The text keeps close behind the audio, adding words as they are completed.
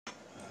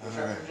What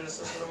chapter of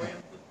Genesis are we in?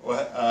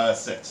 What?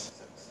 6.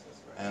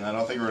 And I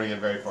don't think we're going to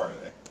get very far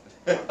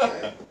today.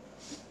 Okay.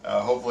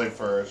 Hopefully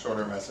for a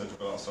shorter message,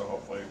 but also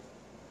hopefully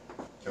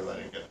because I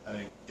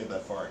didn't get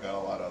that far. I got a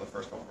lot out of the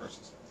first couple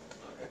verses.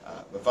 Okay.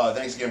 But Father,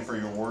 thanks again for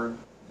your word,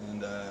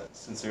 and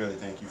sincerely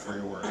thank you for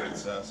your word.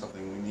 It's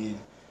something we need,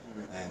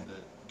 and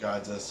it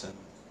guides us and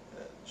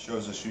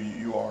shows us who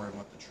you are and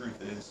what the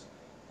truth is,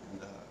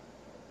 and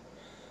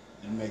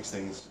it makes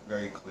things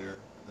very clear.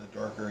 The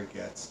darker it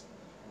gets,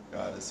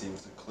 God, it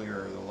seems the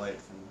clearer the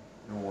light from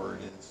your word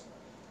is.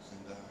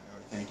 And God,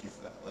 thank you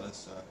for that. Let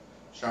us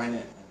shine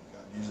it, and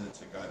God, use it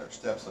to guide our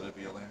steps. Let it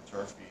be a lamp to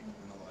our feet and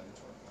a light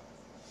into our path.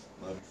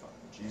 Love you, Father.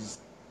 In Jesus'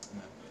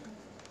 name, amen.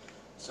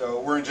 So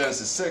we're in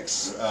Genesis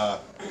 6.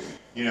 God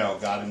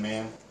and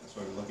man. That's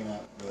what we're looking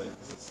at. Really,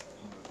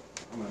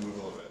 I'm going to move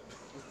a little bit.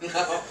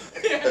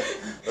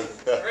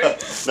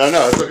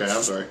 No, it's okay.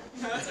 I'm sorry.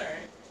 No, that's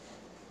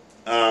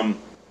all right.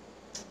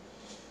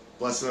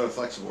 Blessed and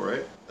flexible,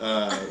 right?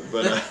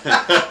 But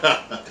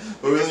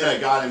we're looking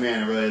at God and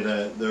man, really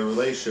the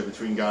relationship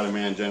between God and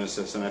man in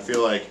Genesis, and I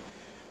feel like,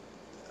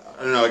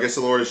 I don't know, I guess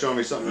the Lord has shown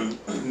me something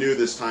new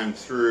this time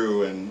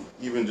through, and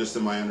even just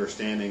in my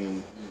understanding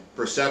and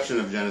perception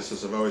of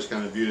Genesis, I've always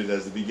kind of viewed it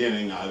as the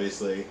beginning,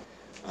 obviously,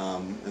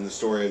 and the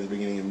story of the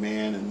beginning of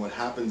man and what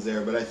happens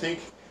there, but I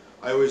think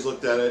I always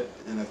looked at it,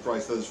 and I've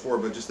probably said this before,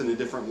 but just in a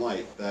different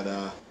light, that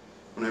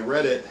when I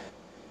read it,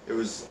 it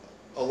was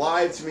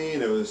alive to me,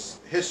 and it was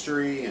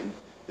history and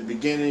the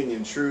beginning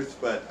and truth,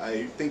 but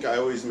I think I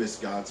always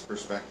missed God's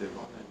perspective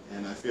on it,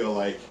 and I feel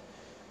like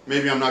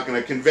maybe I'm not going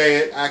to convey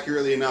it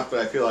accurately enough, but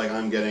I feel like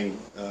I'm getting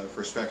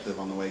perspective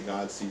on the way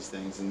God sees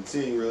things, and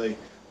seeing really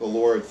the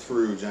Lord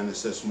through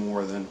Genesis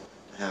more than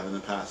I have in the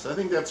past. So I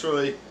think that's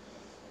really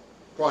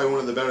probably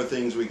one of the better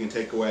things we can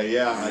take away.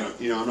 I'm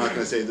not going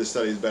to say this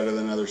study is better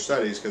than other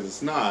studies, because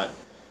it's not,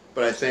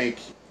 but I think,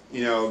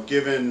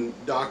 given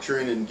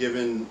doctrine and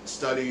given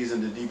studies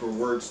into deeper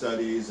word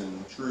studies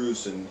and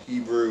truths and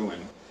Hebrew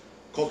and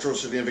cultural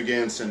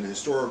significance and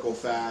historical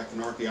fact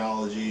and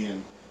archaeology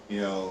and,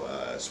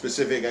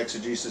 specific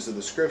exegesis of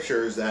the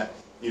scriptures, that,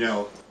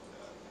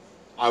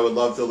 I would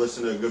love to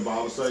listen to good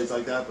Bible studies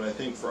like that, but I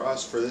think for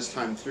us, for this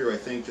time through, I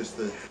think just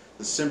the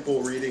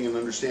simple reading and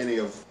understanding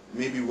of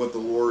maybe what the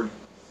Lord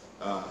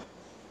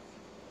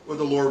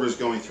was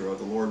going through, what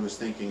the Lord was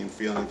thinking and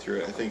feeling through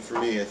it. I think for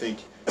me,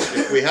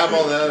 if we have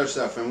all that other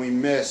stuff and we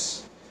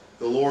miss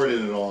the Lord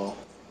in it all,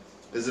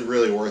 is it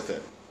really worth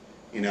it?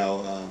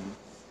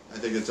 I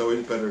think it's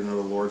always better to know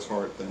the Lord's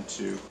heart than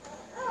to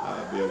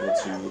be able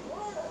to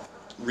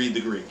read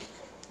the Greek.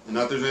 And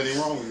not that there's anything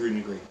wrong with reading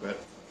the Greek, but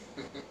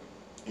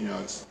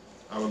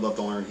I would love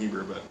to learn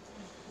Hebrew, but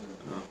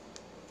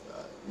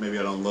maybe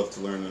I don't love to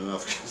learn it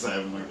enough because I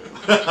haven't learned it.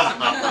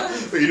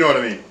 But you know what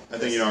I mean. I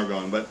think you know where I'm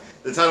going. But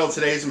the title of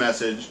today's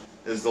message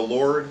is "The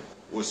Lord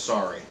Was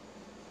Sorry,"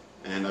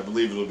 and I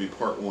believe it'll be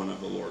part 1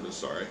 of "The Lord Was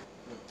Sorry."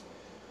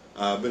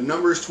 But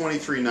Numbers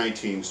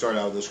 23:19, start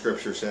out with the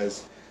scripture,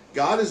 says,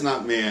 "God is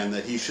not man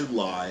that he should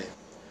lie,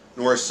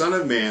 nor a son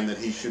of man that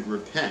he should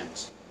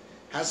repent.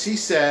 Has he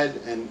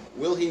said, and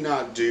will he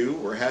not do?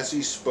 Or has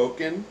he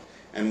spoken,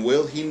 and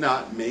will he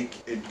not make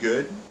it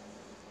good?"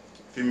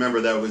 If you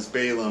remember, that was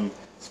Balaam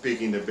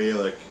speaking to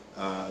Balak.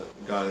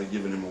 God had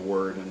given him a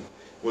word, and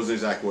it wasn't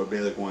exactly what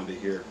Balak wanted to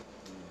hear.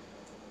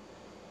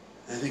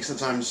 And I think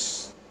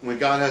sometimes when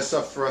God has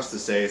stuff for us to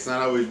say, it's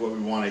not always what we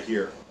want to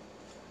hear.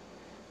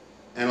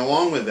 And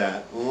along with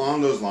that,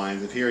 along those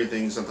lines of hearing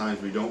things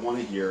sometimes we don't want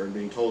to hear and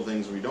being told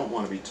things we don't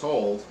want to be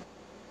told,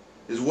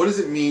 is what does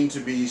it mean to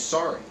be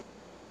sorry?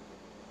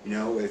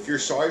 If you're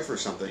sorry for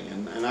something,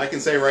 and I can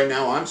say right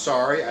now, I'm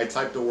sorry. I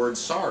typed the word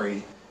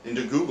sorry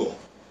into Google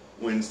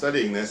when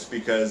studying this,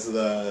 because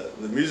the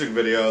music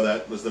video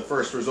that was the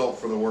first result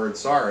for the word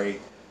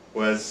sorry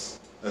was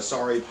a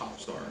sorry pop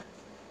star.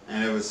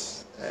 And it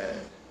was,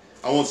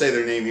 I won't say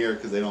their name here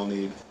because they don't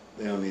need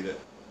it.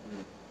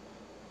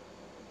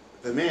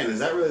 But man, is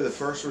that really the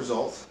first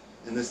result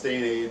in this day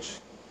and age,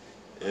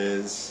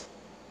 is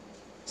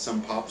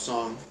some pop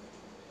song?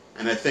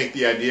 And I think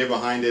the idea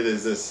behind it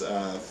is this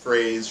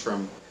phrase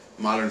from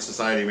modern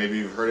society. Maybe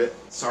you've heard it,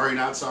 "Sorry,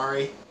 not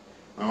sorry."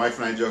 My wife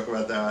and I joke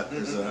about that.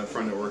 There's a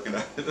friend at work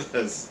that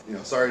says,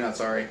 "Sorry, not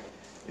sorry."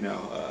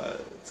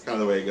 It's kind of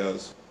the way it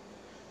goes.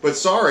 But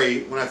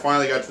sorry, when I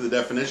finally got to the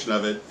definition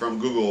of it from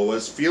Google,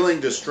 was feeling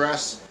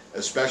distress,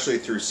 especially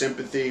through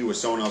sympathy with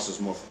someone else's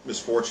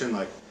misfortune.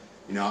 Like,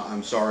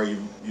 I'm sorry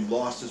you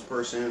lost this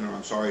person, or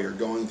I'm sorry you're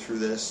going through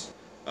this.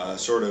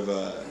 Sort of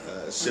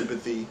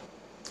sympathy.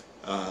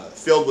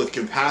 Filled with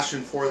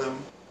compassion for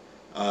them.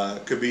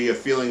 Could be a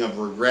feeling of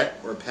regret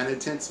or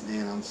penitence.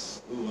 Man,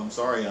 I'm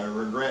sorry, I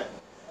regret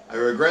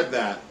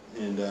that.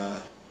 And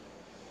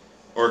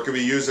or it could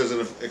be used as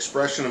an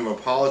expression of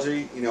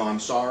apology. I'm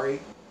sorry.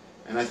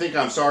 And I think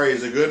I'm sorry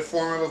is a good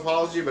form of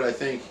apology, but I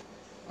think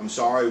I'm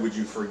sorry, would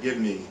you forgive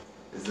me,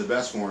 is the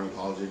best form of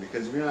apology,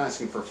 because if you're not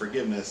asking for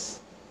forgiveness,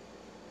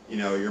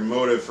 your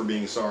motive for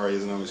being sorry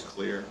isn't always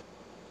clear.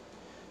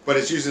 But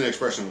it's used as an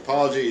expression of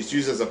apology. It's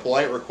used as a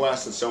polite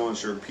request that someone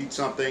should repeat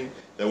something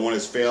that one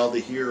has failed to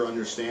hear or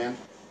understand.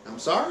 I'm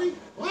sorry?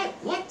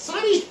 What,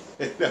 sonny?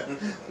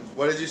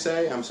 What did you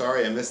say? I'm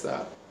sorry, I missed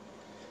that.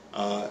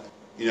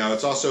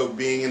 It's also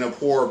being in a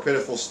poor or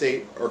pitiful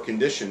state or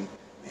condition.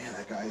 Man,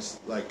 that guy's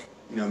like,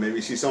 maybe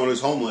you see someone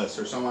who's homeless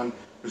or someone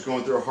who's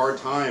going through a hard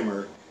time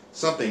or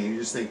something, and you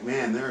just think,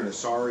 man, they're in a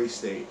sorry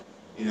state.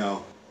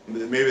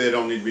 Maybe they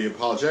don't need to be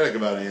apologetic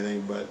about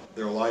anything, but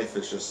their life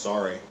is just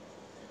sorry.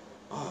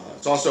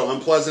 It's also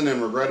unpleasant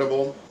and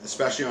regrettable,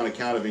 especially on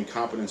account of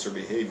incompetence or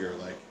behavior.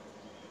 Like,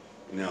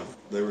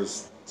 there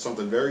was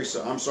something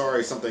I'm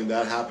sorry, something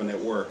that happened at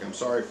work. I'm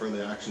sorry for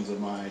the actions of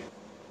my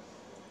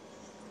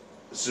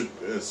I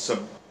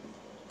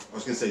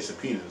was going to say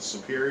subpoenas,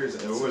 superiors,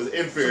 it was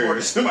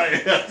inferiors,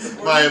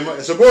 my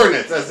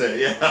subordinates, that's it,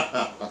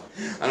 yeah.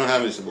 I don't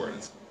have any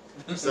subordinates,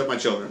 except my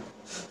children.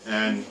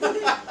 And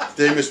if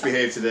they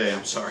misbehave today,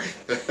 I'm sorry.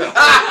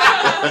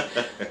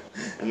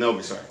 And they'll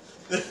be sorry.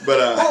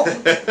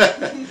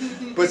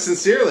 But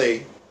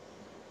sincerely,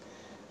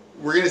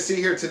 we're going to see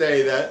here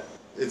today that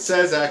it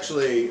says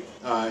actually,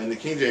 in the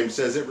King James,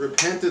 says it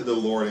repented the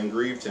Lord and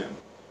grieved him.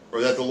 Or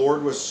that the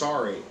Lord was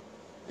sorry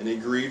and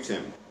it grieved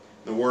him.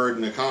 The word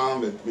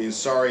nakam, it means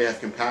sorry, have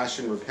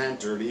compassion,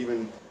 repent, or to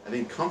even, I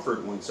think,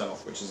 comfort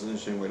oneself, which is an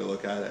interesting way to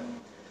look at it.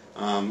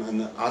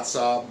 And the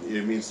atzab,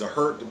 it means to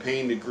hurt, to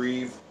pain, to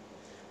grieve,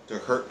 to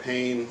hurt,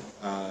 pain,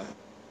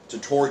 to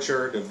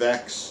torture, to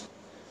vex,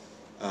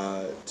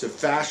 to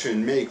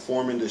fashion, make,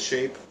 form into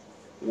shape,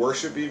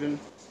 worship even.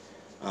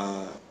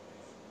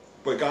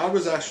 But God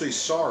was actually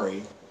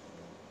sorry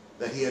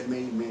that he had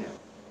made man.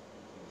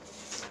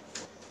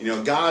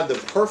 God, the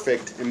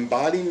perfect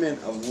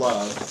embodiment of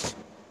love,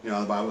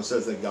 the Bible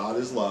says that God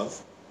is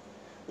love,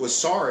 was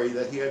sorry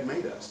that he had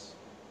made us,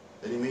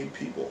 that he made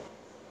people.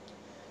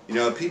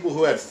 People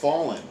who had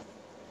fallen,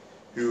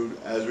 who,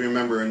 as we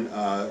remember in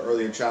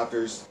earlier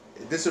chapters,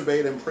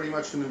 disobeyed him pretty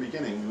much from the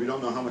beginning. We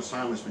don't know how much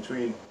time was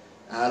between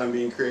Adam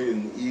being created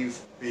and Eve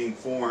being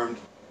formed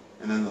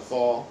and then the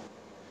fall,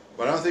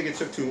 but I don't think it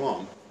took too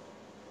long.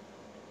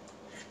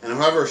 And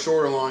however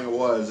short or long it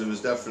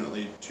was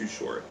definitely too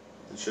short.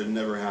 It should have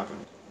never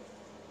happened.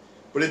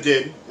 But it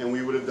did, and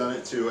we would have done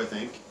it too, I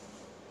think.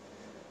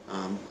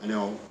 I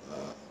know,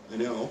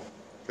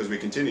 because we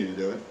continue to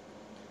do it.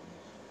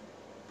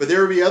 But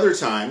there would be other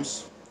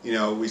times,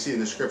 we see in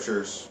the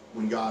scriptures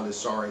when God is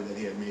sorry that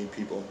he had made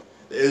people.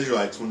 The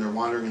Israelites, when they're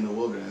wandering in the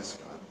wilderness,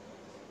 God,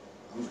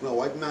 I'm just going to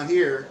wipe them out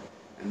here.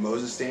 And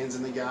Moses stands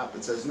in the gap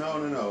and says,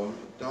 no,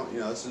 don't,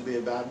 this would be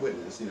a bad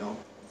witness,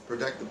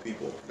 protect the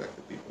people.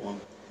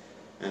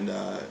 And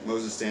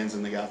Moses stands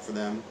in the gap for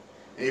them.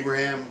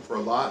 Abraham, for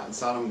Lot and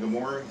Sodom and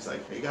Gomorrah, he's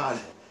like, hey God,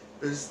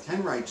 there's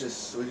 10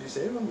 righteous, would you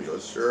save them? He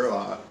goes, sure,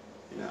 Lot.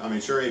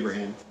 Sure,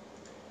 Abraham.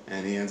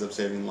 And he ends up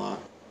saving Lot.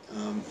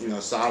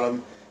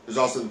 Sodom, there's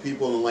also the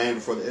people in the land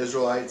before the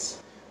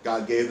Israelites.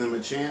 God gave them a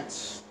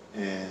chance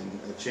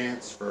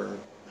for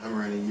however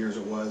many years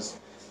it was.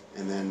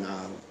 And then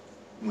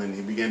when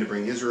he began to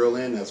bring Israel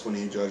in, that's when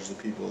he judged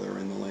the people that were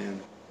in the land.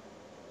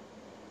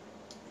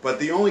 But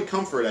the only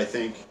comfort, I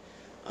think,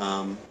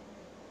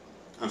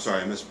 I'm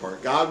sorry, I missed a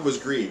part. God was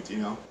grieved,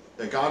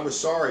 that God was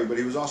sorry, but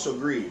he was also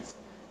grieved.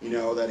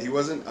 That he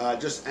wasn't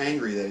just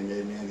angry that he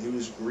made man, he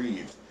was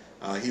grieved.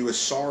 He was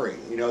sorry.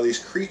 These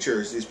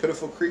creatures, these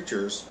pitiful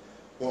creatures,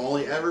 will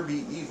only ever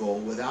be evil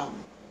without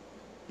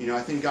me.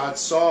 I think God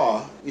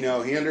saw, he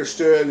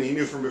understood and he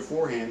knew from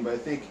beforehand, but I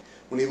think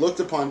when he looked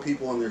upon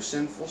people in their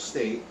sinful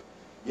state,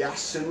 yes,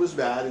 sin was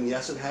bad, and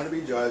yes, it had to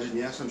be judged, and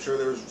yes, I'm sure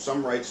there was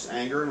some righteous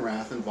anger and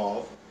wrath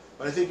involved.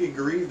 But I think it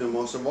grieved him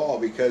most of all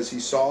because he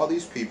saw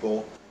these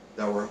people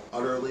that were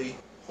utterly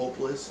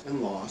hopeless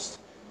and lost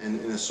and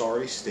in a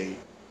sorry state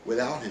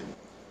without him,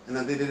 and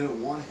that they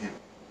didn't want him,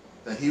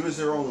 that he was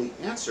their only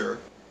answer,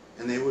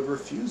 and they would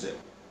refuse it.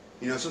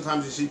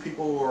 Sometimes you see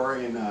people who are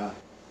in,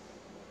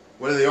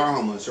 whether they are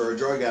homeless or a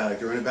drug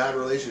addict or in a bad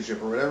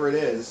relationship or whatever it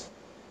is,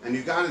 and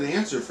you've got an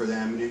answer for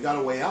them and you've got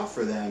a way out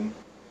for them,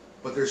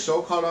 but they're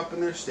so caught up in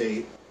their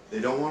state, they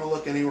don't want to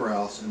look anywhere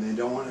else, and they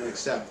don't want to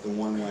accept the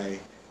one way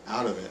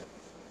out of it.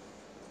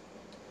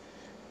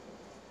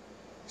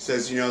 He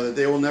says, that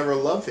they will never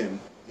love him,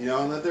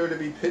 and that they're to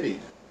be pitied,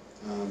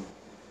 and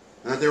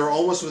that they were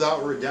almost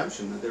without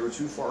redemption, that they were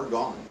too far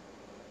gone.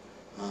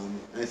 And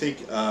I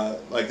think,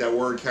 like that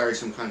word carries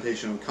some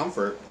connotation of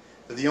comfort,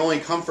 that the only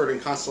comfort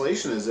and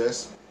consolation is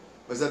this,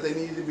 was that they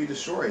needed to be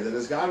destroyed. That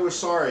as God was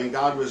sorry and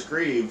God was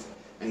grieved,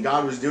 and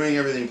God was doing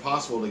everything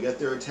possible to get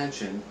their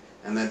attention,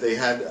 and that they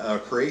had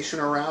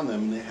creation around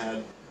them, and they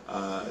had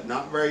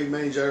not very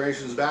many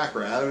generations back,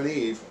 or Adam and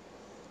Eve,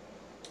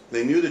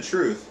 they knew the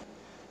truth,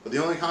 but the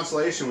only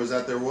consolation was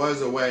that there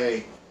was a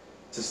way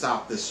to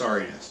stop this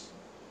sorriness.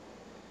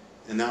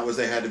 And that was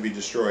they had to be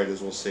destroyed,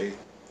 as we'll see.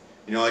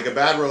 Like a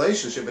bad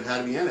relationship, it had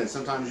to be ended.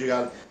 Sometimes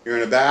you're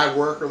in a bad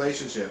work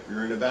relationship,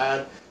 you're in a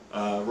bad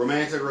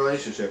romantic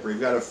relationship, or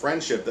you've got a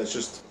friendship that's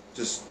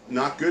just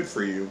not good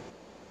for you.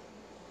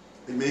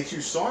 It makes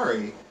you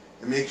sorry,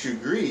 it makes you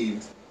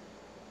grieved,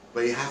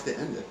 but you have to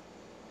end it.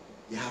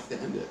 You have to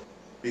end it.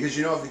 Because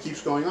if it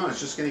keeps going on, it's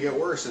just going to get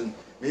worse. And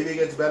Maybe it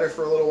gets better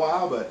for a little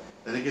while, but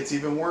then it gets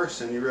even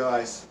worse, and you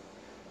realize,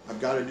 I've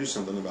got to do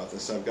something about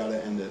this. I've got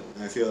to end it.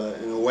 And I feel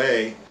that, in a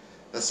way,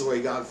 that's the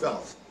way God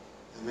felt.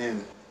 And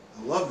man,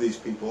 I love these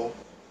people.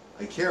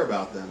 I care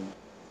about them,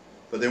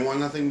 but they want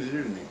nothing to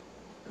do to me.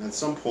 And at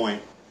some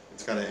point,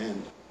 it's got to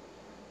end.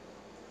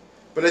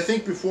 But I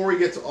think before we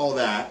get to all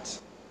that,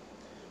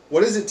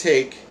 what does it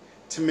take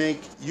to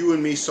make you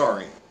and me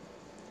sorry?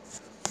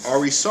 Are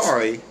we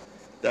sorry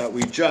that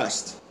we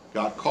just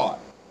got caught?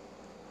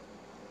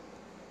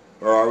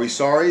 Or are we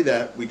sorry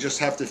that we just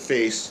have to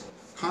face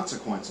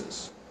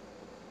consequences?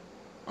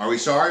 Are we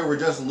sorry we're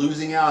just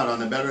losing out on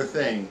the better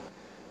thing?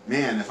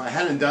 Man, if I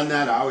hadn't done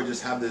that, I would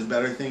just have this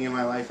better thing in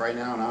my life right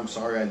now, and I'm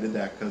sorry I did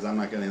that because I'm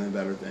not getting the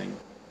better thing.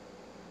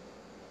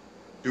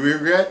 Do we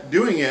regret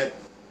doing it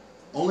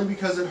only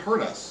because it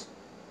hurt us?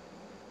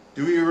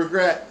 Do we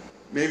regret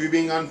maybe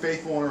being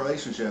unfaithful in a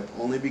relationship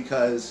only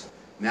because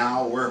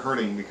now we're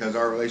hurting because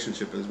our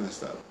relationship is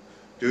messed up?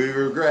 Do we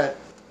regret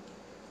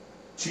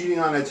cheating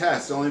on a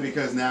test only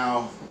because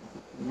now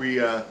we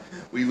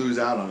lose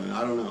out on it?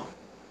 I don't know.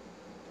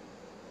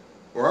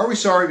 Or are we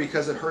sorry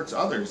because it hurts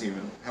others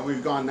even? Have we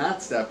gone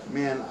that step?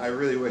 Man, I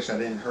really wish I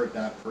didn't hurt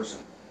that person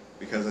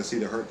because I see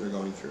the hurt they're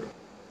going through.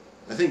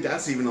 I think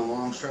that's even a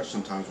long stretch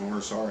sometimes when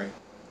we're sorry.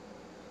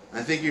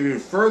 I think even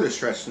further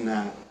stretch than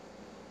that,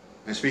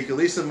 I speak at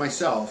least of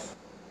myself,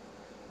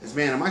 is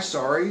man, am I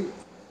sorry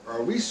or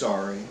are we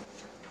sorry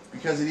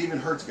because it even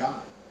hurts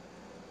God?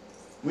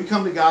 We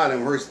come to God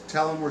and we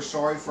tell Him we're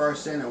sorry for our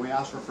sin and we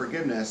ask for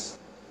forgiveness.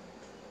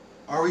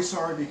 Are we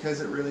sorry because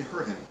it really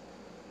hurt Him?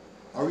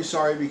 Are we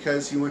sorry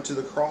because He went to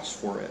the cross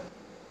for it?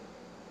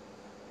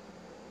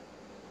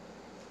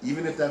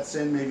 Even if that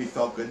sin maybe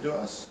felt good to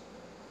us,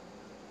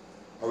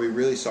 are we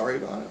really sorry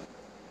about it?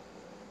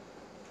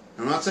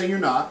 I'm not saying you're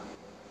not.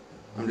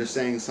 I'm just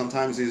saying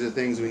sometimes these are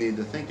things we need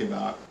to think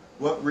about.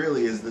 What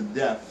really is the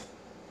depth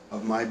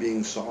of my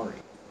being sorry?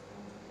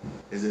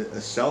 Is it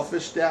a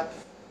selfish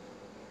depth?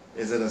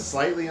 Is it a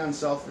slightly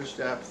unselfish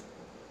depth?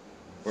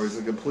 Or is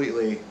it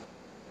completely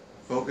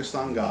focused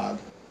on God?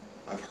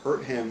 I've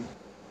hurt Him.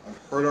 I've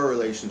hurt our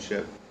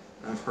relationship.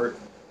 And I've hurt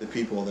the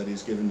people that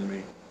He's given to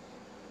me.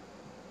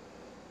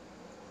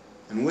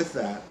 And with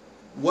that,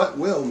 what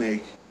will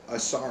make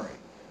us sorry?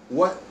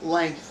 What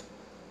length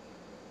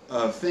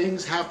of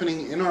things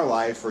happening in our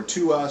life or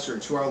to us or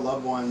to our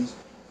loved ones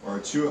or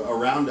to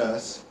around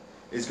us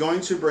is going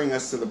to bring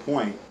us to the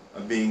point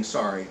of being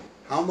sorry?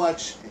 How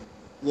much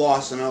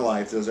loss in our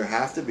life does there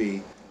have to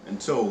be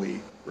until we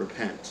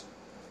repent?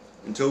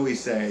 Until we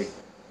say,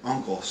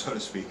 uncle, so to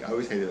speak. I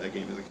always hated that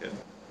game as a kid.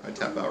 I'd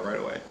tap out right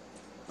away.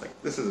 Like,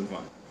 this isn't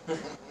fun.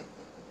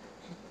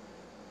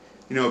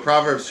 You know,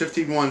 Proverbs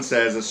 15:1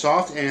 says, a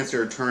soft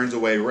answer turns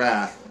away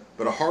wrath,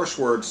 but a harsh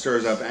word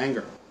stirs up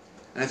anger.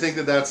 And I think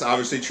that that's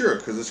obviously true,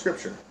 because it's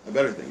Scripture. A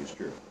better thing is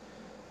true.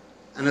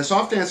 And a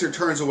soft answer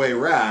turns away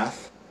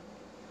wrath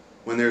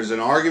when there's an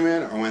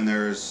argument or when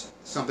there's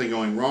something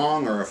going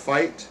wrong or a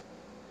fight.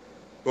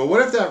 But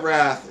what if that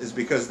wrath is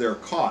because they're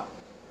caught?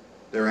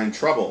 They're in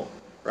trouble.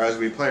 Or as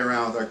we play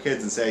around with our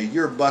kids and say,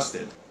 you're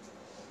busted.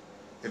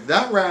 If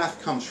that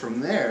wrath comes from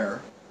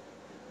there,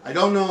 I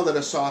don't know that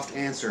a soft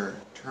answer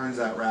turns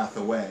that wrath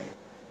away.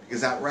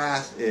 Because that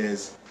wrath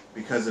is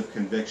because of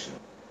conviction.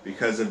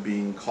 Because of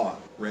being caught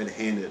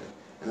red-handed.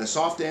 And a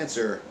soft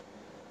answer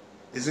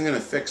isn't going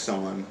to fix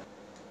someone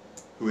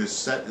who is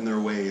set in their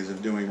ways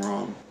of doing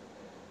wrong.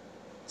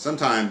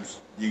 Sometimes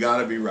you got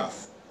to be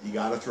rough. You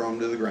got to throw them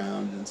to the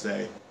ground and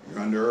say, you're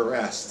under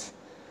arrest.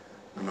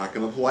 I'm not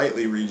going to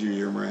politely read you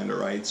your Miranda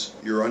rights.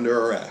 You're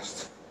under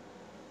arrest.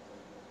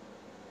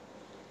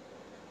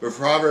 But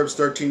Proverbs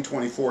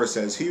 13:24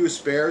 says, he who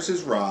spares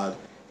his rod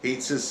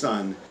hates his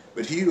son,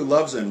 but he who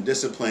loves him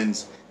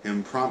disciplines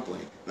him promptly.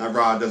 Now,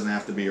 rod doesn't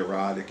have to be a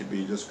rod. It could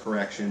be just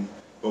correction.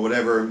 But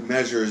whatever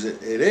measures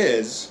it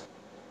is,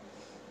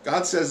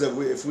 God says that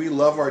if we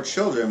love our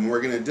children,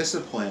 we're going to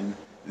discipline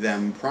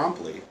them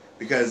promptly.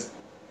 Because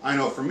I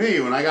know for me,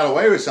 when I got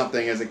away with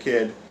something as a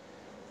kid,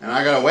 and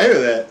I got away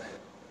with it,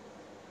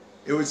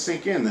 it would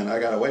sink in that I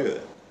got away with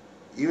it.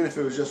 Even if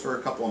it was just for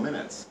a couple of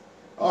minutes.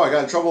 Oh, I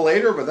got in trouble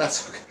later, but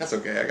that's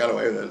okay. I got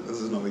away with it. This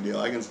is no big deal.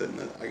 I can sit in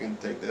it. I can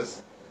take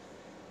this.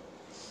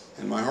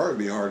 And my heart would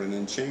be hardened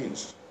and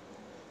changed.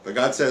 But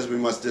God says we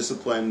must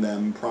discipline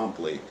them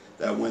promptly.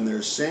 That when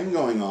there's sin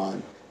going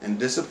on and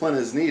discipline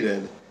is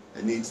needed,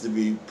 it needs to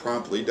be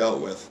promptly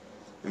dealt with.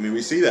 I mean,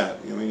 we see that.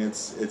 I mean,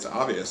 it's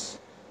obvious.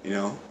 You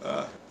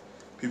know,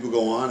 people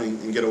go on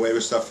and get away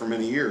with stuff for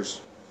many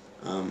years,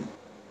 and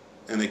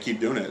they keep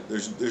doing it.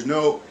 If there's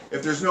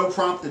no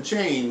prompt to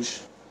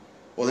change,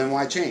 well, then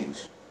why change?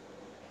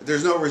 If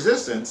there's no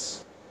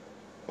resistance,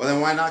 well,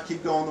 then why not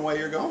keep going the way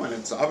you're going?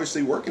 It's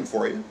obviously working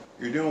for you.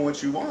 You're doing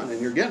what you want, and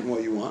you're getting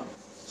what you want.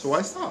 So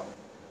why stop?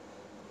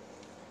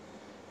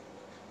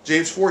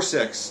 James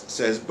 4:6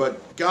 says,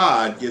 but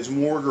God gives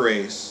more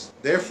grace.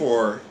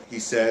 Therefore, he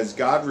says,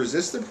 God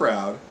resists the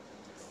proud,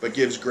 but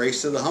gives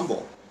grace to the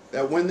humble.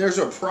 That when there's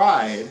a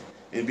pride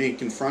in being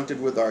confronted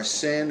with our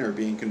sin or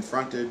being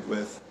confronted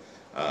with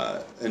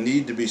a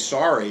need to be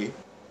sorry,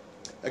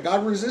 that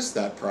God resists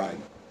that pride.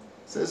 He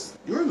says,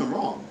 you're in the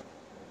wrong.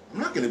 I'm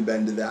not going to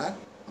bend to that.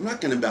 I'm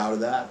not going to bow to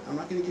that. I'm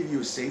not going to give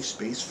you a safe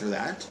space for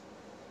that.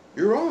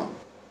 You're wrong.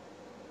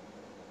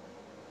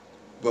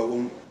 But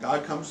when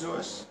God comes to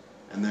us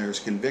and there's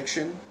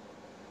conviction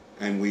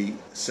and we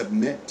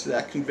submit to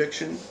that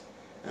conviction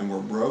and we're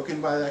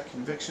broken by that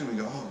conviction,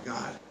 we go, oh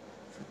God,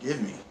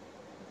 forgive me.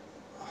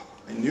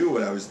 I knew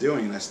what I was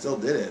doing and I still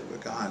did it,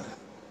 but God,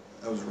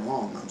 that was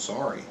wrong. I'm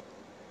sorry.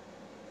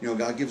 You know,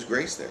 God gives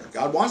grace there.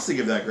 God wants to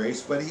give that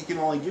grace, but he can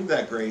only give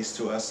that grace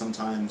to us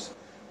sometimes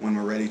when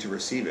we're ready to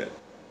receive it.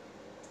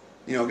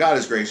 You know, God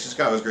is gracious.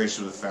 God was gracious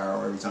with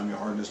Pharaoh. Every time he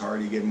hardened his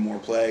heart, he gave him more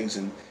plagues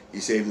and he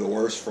saved the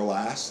worst for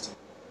last.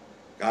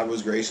 God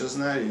was gracious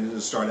in that. He didn't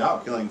just start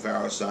out killing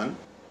Pharaoh's son.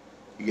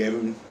 He gave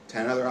him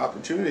 10 other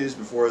opportunities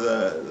before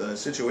the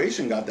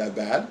situation got that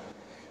bad.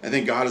 I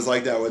think God is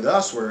like that with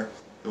us, where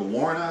he'll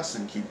warn us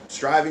and keep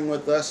striving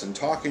with us and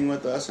talking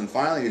with us, and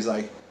finally he's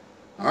like,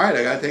 all right,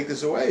 I got to take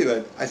this away.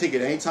 But I think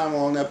at any time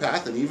along that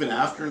path, and even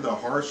after the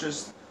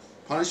harshest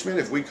punishment,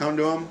 if we come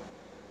to him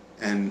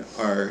and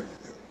are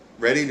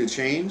ready to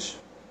change,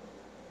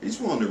 he's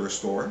willing to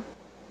restore.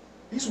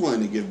 He's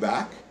willing to give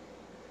back.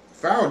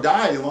 Pharaoh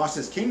died and lost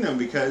his kingdom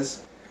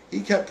because he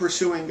kept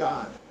pursuing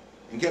God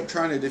and kept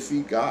trying to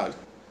defeat God.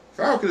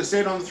 Pharaoh could have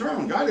stayed on the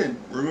throne. God didn't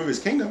remove his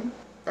kingdom.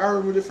 Pharaoh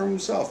removed it from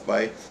himself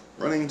by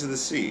running into the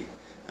sea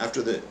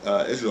after the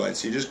Israelites.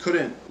 He just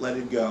couldn't let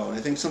it go. And I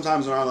think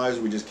sometimes in our lives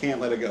we just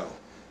can't let it go.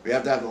 We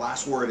have to have the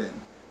last word in.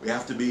 We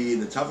have to be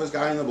the toughest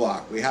guy in the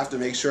block. We have to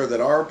make sure that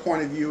our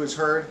point of view is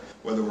heard,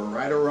 whether we're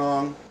right or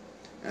wrong.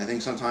 And I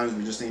think sometimes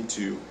we just need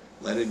to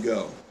let it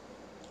go.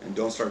 And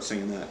don't start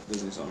singing that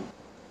Disney song.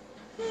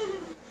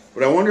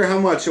 But I wonder how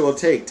much it will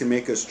take to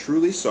make us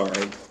truly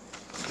sorry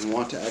and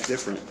want to act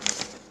different.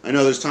 I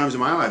know there's times in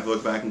my life I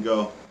look back and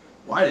go,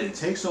 why did it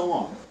take so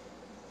long?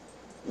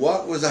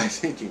 What was I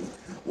thinking?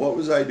 What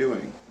was I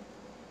doing?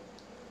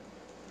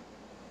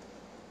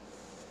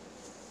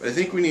 But I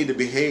think we need to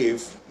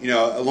behave, you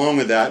know, along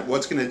with that.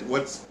 What's it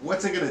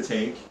gonna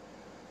take?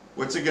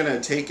 What's it gonna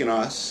take in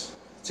us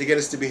to get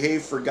us to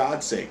behave for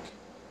God's sake?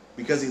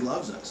 Because he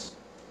loves us.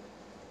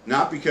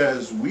 Not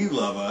because we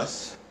love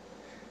us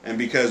and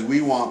because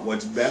we want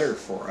what's better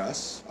for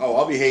us. Oh,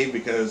 I'll behave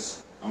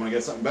because I'm going to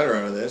get something better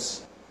out of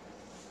this.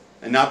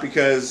 And not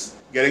because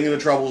getting into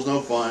trouble is no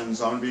fun,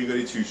 so I'm going to be a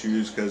goody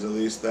two-shoes because at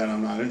least then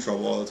I'm not in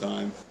trouble all the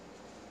time.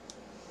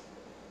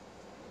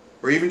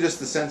 Or even just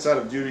the sense out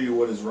of duty to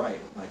what is right.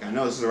 Like, I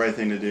know this is the right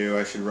thing to do,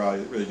 I should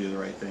really do the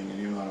right thing, and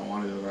even though I don't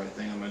want to do the right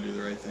thing, I'm going to do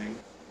the right thing.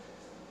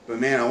 But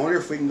man, I wonder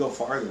if we can go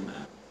farther than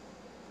that.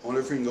 I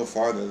wonder if we can go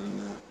farther than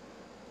that.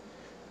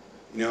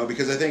 You know,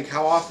 because I think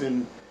how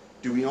often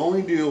do we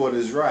only do what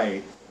is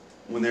right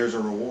when there's a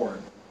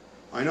reward?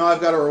 I know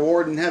I've got a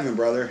reward in heaven,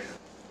 brother.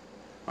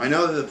 I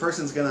know that the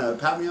person's going to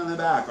pat me on the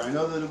back, or I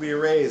know that it'll be a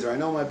raise, or I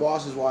know my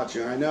boss is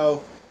watching, or I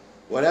know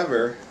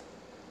whatever.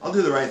 I'll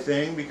do the right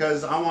thing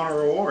because I want a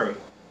reward.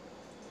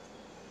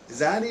 Is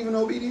that even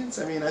obedience?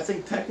 I mean, I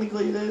think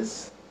technically it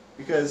is,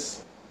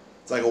 because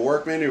it's like a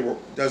workman who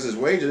does his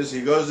wages.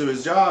 He goes to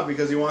his job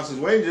because he wants his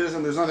wages,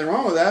 and there's nothing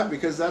wrong with that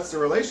because that's the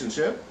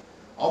relationship.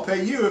 I'll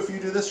pay you if you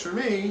do this for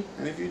me,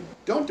 and if you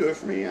don't do it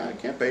for me, I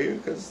can't pay you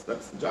because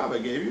that's the job I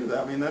gave you.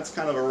 I mean, that's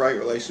kind of a right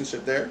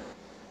relationship there.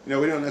 You know,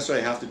 we don't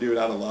necessarily have to do it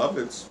out of love.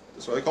 That's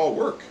what they call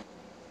work.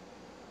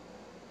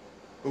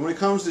 But when it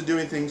comes to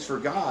doing things for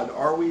God,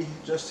 are we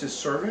just his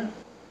servant?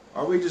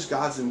 Are we just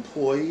God's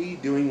employee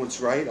doing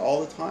what's right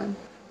all the time?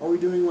 Are we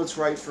doing what's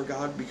right for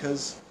God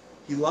because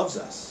he loves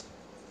us?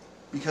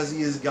 Because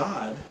he is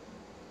God?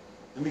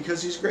 And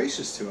because he's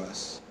gracious to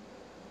us?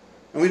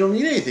 And we don't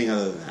need anything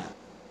other than that.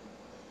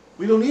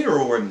 We don't need a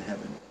reward in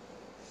heaven.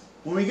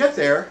 When we get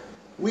there,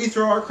 we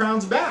throw our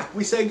crowns back.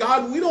 We say,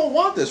 God, we don't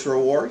want this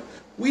reward.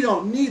 We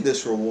don't need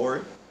this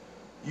reward.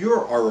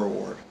 You're our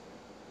reward.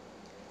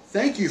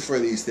 Thank you for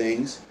these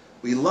things.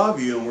 We love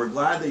you, and we're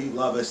glad that you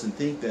love us and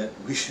think that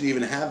we should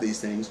even have these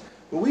things.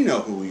 But we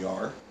know who we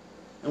are,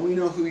 and we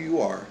know who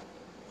you are.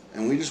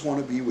 And we just want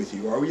to be with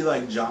you. Are we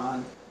like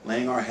John,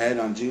 laying our head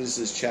on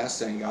Jesus' chest,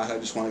 saying, God, I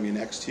just want to be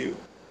next to you?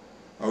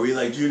 Are we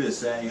like Judas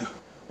saying,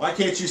 why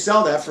can't you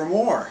sell that for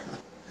more?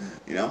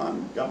 You know,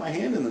 I've got my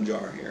hand in the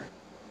jar here.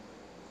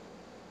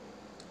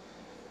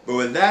 But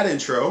with that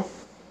intro,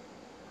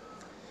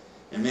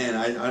 and man,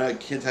 I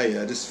can't tell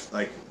you, I just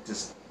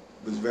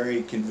was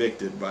very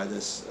convicted by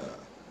this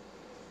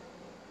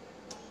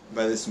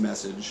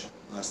message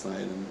last night.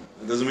 And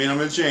it doesn't mean I'm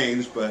going to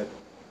change, but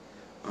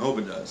I hope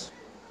it does.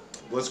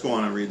 Let's go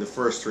on and read the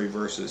first 3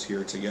 verses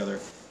here together.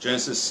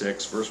 Genesis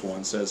 6, verse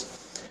 1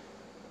 says,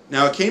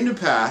 Now it came to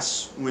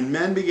pass, when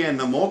men began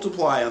to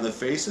multiply on the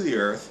face of the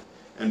earth,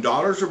 and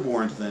daughters were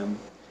born to them,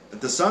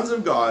 that the sons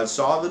of God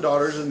saw the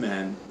daughters of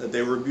men, that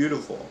they were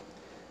beautiful.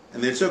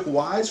 And they took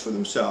wives for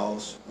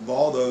themselves of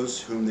all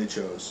those whom they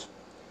chose.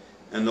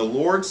 And the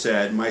Lord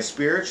said, My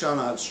spirit shall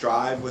not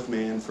strive with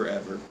man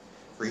forever,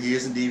 for he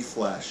is indeed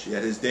flesh,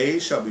 yet his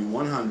days shall be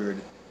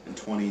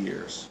 120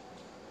 years.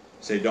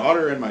 Say,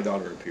 daughter, and my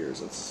daughter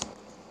appears. That's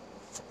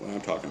what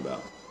I'm talking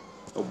about.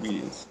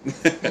 Obedience.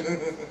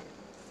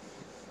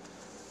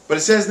 But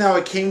it says, now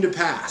it came to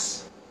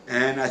pass.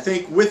 And I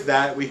think with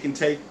that, we can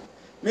take,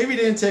 maybe it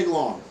didn't take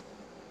long.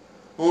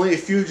 Only a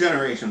few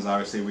generations,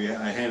 obviously.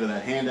 I handed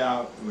that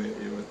handout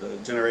with the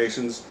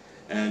generations.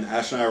 And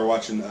Ash and I were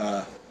watching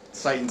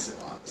Sight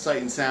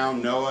and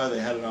Sound, Noah. They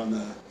had it on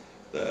the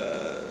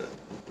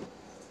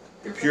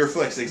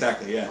PureFlix,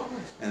 exactly, yeah.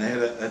 And they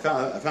had I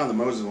found the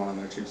Moses one on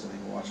there too, so they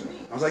can watch it.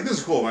 I was like, this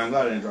is cool, man. I'm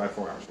glad I didn't drive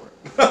 4 hours for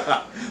it.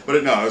 But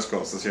it was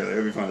cool. So yeah, it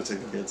would be fun to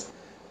take the kids.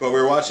 But we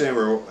were watching it.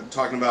 We were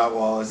talking about,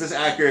 well, is this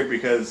accurate?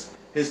 Because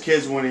his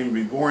kids wouldn't even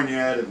be born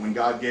yet when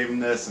God gave him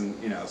this, and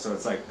so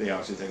it's like they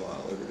obviously take a lot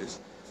of liberties.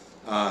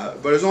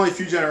 But it was only a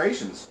few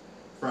generations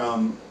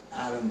from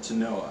Adam to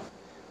Noah.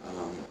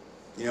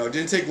 It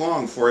didn't take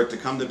long for it to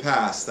come to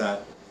pass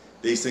that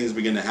these things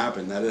begin to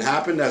happen. That it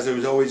happened as it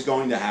was always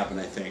going to happen,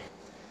 I think.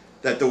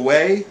 That the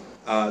way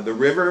the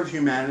river of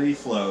humanity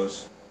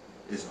flows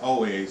is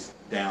always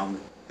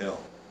downhill.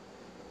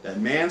 That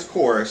man's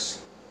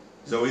course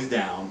is always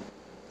down.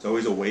 It's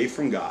always away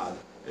from God.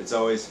 It's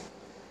always,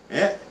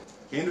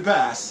 came to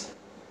pass.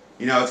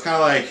 It's kind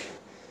of like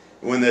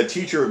when the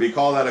teacher would be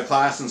called out of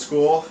class in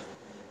school.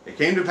 It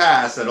came to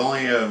pass that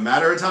only a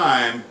matter of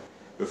time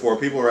before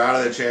people were out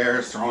of their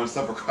chairs, throwing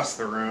stuff across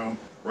the room,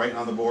 writing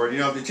on the board.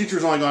 If the teacher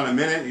was only gone a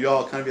minute, you'd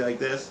all kind of be like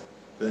this.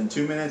 But in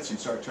 2 minutes, you'd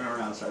start turning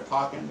around and start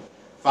talking.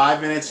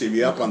 5 minutes, you'd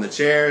be up on the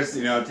chairs.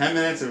 10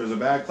 minutes, if it was a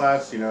bad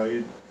class,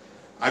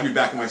 I'd be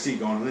back in my seat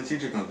going, when the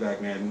teacher comes back,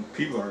 man,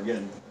 people are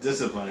getting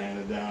discipline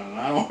handed down, and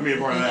I don't want to be a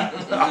part of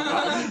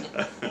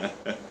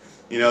that.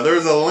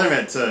 There's a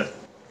limit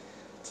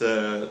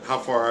to how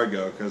far I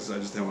go, because I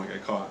just didn't want to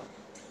get caught.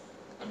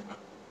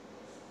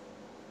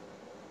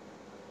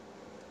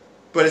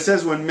 But it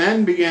says, when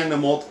men began to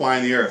multiply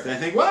in the earth, and I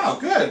think, wow,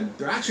 good,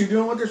 they're actually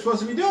doing what they're supposed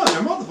to be doing.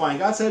 They're multiplying.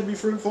 God said, be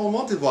fruitful and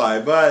multiply.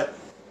 But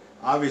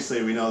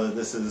obviously, we know that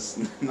this is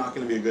not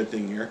going to be a good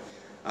thing here,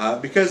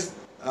 because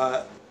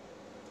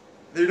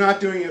they're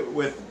not doing it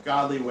with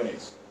godly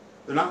ways.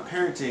 They're not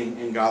parenting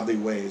in godly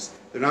ways.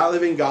 They're not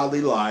living godly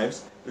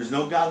lives. There's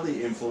no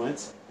godly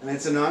influence, and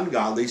it's an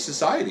ungodly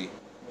society.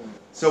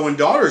 So when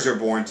daughters are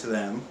born to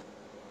them,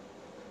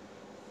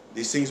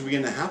 these things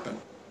begin to happen.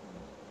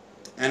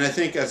 And I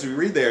think as we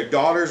read there,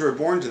 daughters were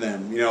born to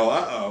them.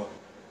 And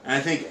I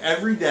think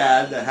every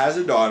dad that has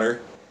a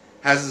daughter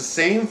has the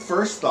same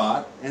first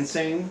thought and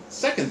same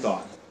second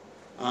thought.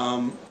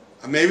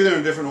 Maybe they're in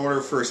a different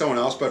order for someone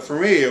else, but for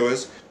me it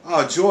was,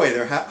 oh, joy.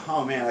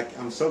 Oh man,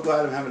 I'm so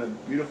glad I'm having a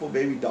beautiful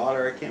baby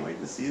daughter. I can't wait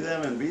to see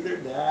them and be their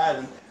dad.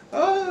 And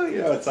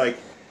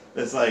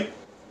it's like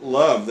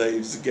love that you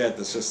just get.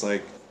 That's just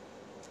like,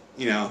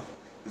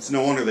 it's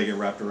no wonder they get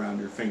wrapped around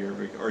your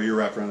finger, or you're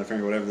wrapped around the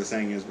finger, whatever the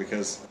saying is,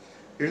 because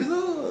here's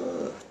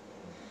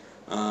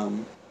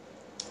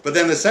but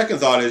then the second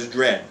thought is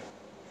dread.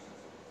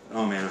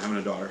 Oh man, I'm having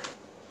a daughter.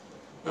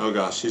 Oh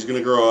gosh, she's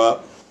gonna grow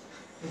up.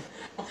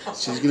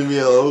 She's going to be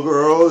a little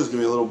girl. There's going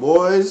to be little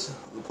boys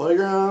on the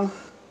playground.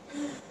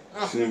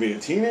 She's going to be a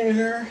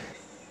teenager.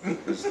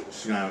 She's going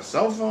to have a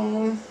cell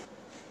phone.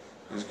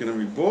 There's going to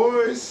be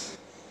boys.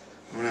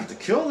 I'm going to have to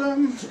kill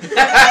them.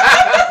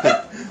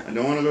 I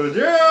don't want to go to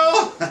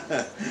jail.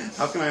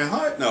 How can I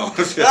hide? No. I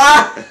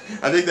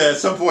think that at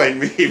some point,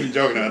 me even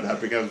joking about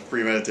that becomes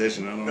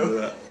premeditation. I don't know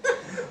that.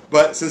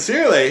 But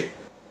sincerely,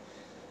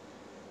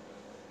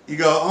 you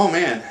go, oh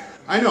man,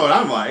 I know what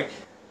I'm like.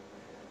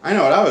 I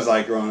know what I was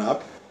like growing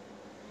up.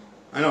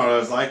 I know what I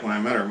was like when I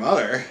met her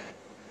mother.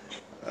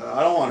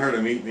 I don't want her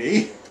to meet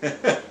me.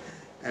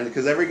 And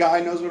because every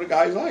guy knows what a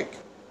guy's like.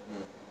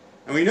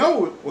 And we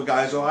know what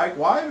guys are like.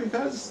 Why?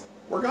 Because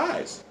we're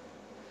guys.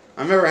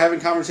 I remember having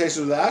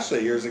conversations with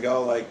Ashley years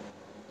ago, like,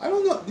 I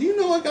don't know, do you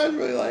know what guys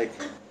really like?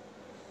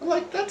 I'm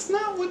like, that's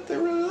not what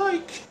they're really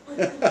like.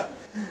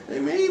 They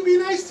may be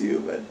nice to you,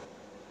 but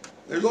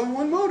there's only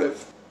one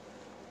motive.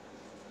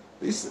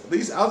 At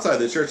least outside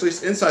the church, at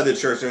least inside the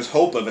church, there's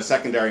hope of a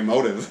secondary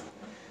motive.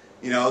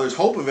 There's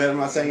hope of it. I'm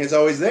not saying it's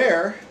always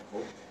there.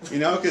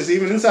 Because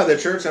even inside the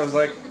church, I was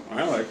like,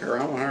 I like her.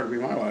 I want her to be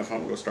my wife. I'm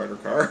going to go start her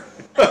car.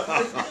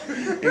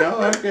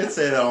 I can't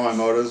say that all my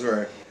motives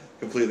were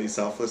completely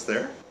selfless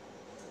there.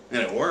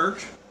 And it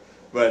worked.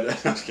 But,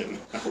 I'm just kidding.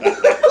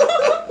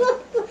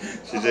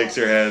 She shakes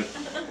her head.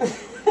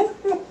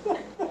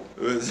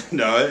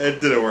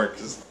 It didn't work.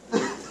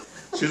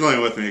 She's only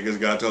with me because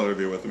God told her to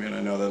be with me, and I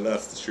know that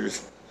that's the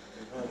truth.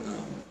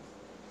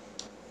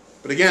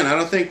 But again, I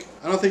don't think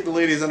the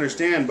ladies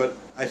understand. But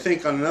I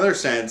think, on another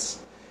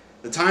sense,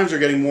 the times are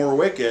getting more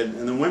wicked,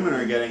 and the women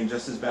are getting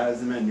just as bad as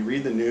the men. You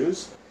read the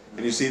news,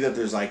 and you see that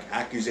there's like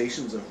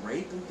accusations of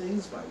rape and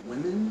things by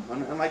women.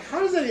 I'm like, how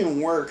does that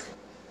even work?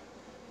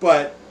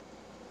 But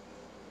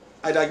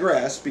I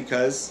digress,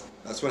 because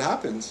that's what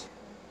happens.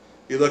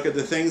 You look at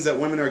the things that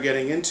women are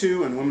getting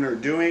into and women are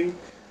doing.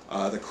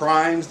 The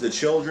crimes, the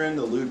children,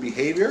 the lewd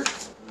behavior.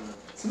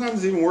 Sometimes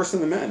it's even worse than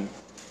the men.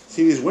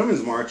 See these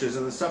women's marches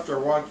and the stuff they're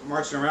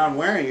marching around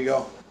wearing, you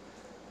go,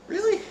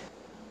 really?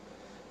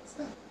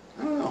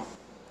 I don't know.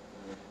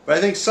 But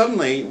I think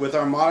suddenly, with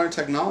our modern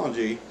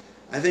technology,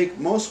 I think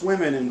most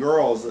women and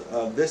girls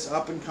of this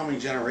up-and-coming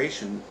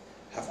generation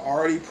have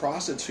already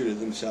prostituted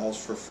themselves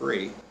for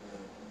free,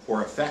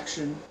 for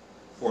affection,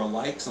 for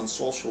likes on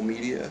social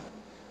media.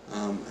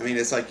 I mean,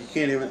 it's like you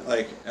can't even,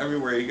 like,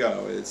 everywhere you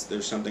go,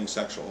 there's something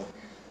sexual.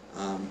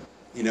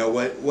 You know,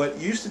 what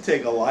used to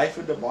take a life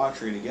of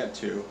debauchery to get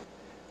to,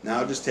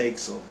 now just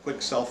takes a quick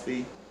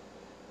selfie,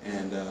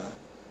 and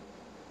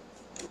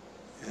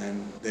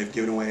they've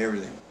given away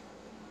everything.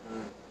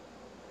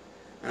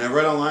 And I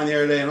read online the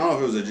other day, and I don't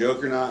know if it was a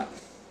joke or not,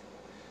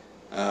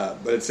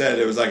 but it said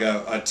it was like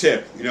a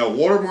tip. You know,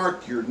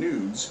 watermark your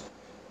nudes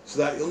so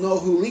that you'll know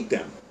who leaked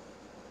them.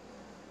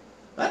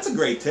 That's a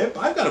great tip.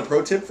 I've got a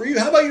pro tip for you.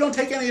 How about you don't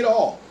take any at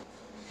all?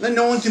 Then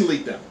no one can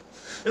leak them.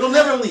 It'll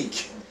never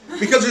leak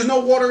because there's no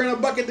water in a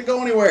bucket to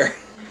go anywhere.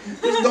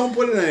 Just don't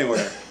put it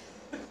anywhere.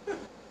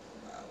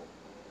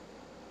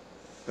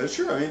 But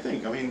sure, I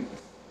mean,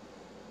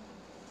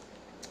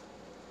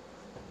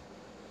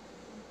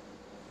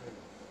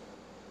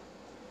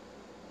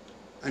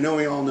 I know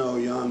we all know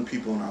young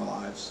people in our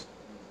lives.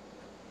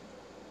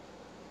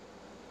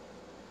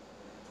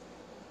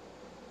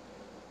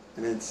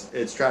 And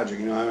it's tragic.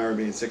 You know, I remember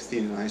being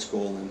 16 in high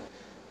school and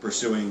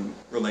pursuing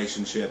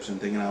relationships and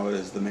thinking I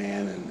was the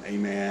man and a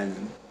man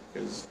and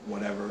because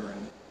whatever.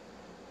 And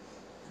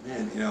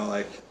man, you know,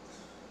 like,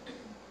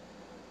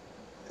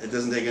 it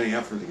doesn't take any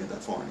effort to get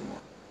that far anymore.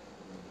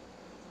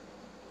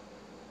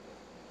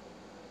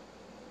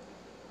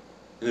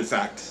 And in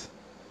fact,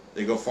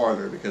 they go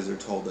farther because they're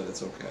told that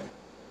it's okay.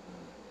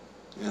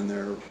 And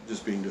they're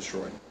just being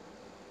destroyed.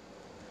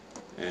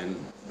 And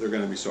they're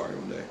going to be sorry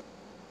one day.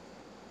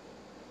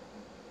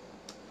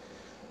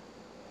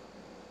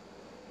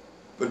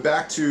 But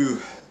back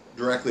to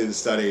directly the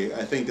study,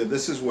 I think that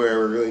this is where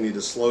we really need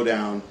to slow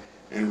down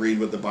and read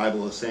what the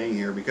Bible is saying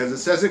here, because it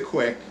says it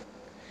quick,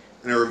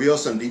 and it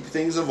reveals some deep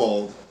things of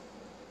old,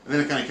 and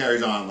then it kind of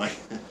carries on, like,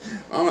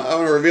 I'm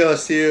going to reveal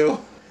this to you,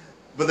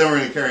 but then we're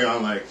going to carry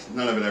on like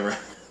none of it ever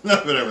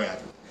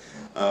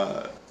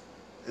happened.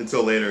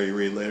 Until later, you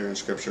read later in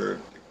Scripture,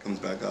 it comes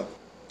back up.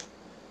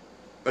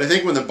 But I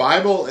think when the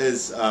Bible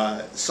is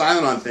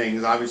silent on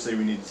things, obviously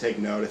we need to take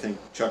note. I think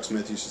Chuck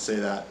Smith used to say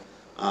that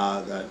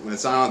when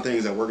it's silent on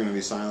things, that we're going to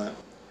be silent.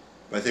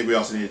 But I think we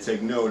also need to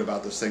take note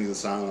about those things it's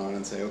silent on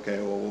and say, okay,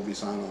 well, we'll be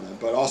silent on it.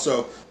 But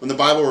also, when the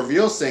Bible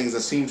reveals things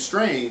that seem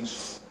strange,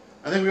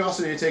 I think we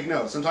also need to take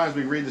note. Sometimes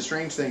we read the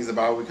strange things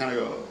about it, we kind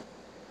of go,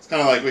 it's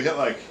kind of like we hit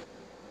like,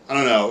 I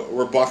don't know,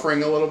 we're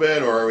buffering a little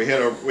bit, or we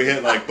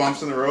hit like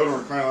bumps in the road, and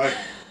we're kind of like,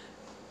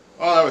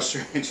 oh, that was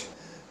strange.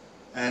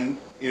 And,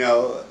 you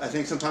know, I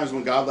think sometimes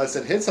when God lets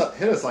it hit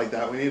us like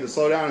that, we need to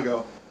slow down and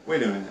go,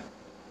 wait a minute,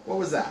 what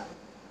was that?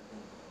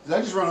 Did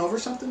I just run over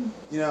something?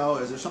 You know,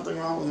 is there something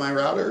wrong with my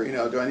router? You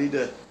know, do I need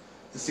to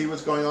see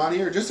what's going on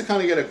here? Just to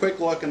kind of get a quick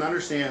look and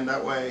understand,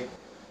 that way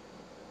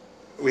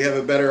we have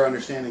a better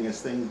understanding as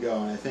things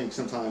go. And I think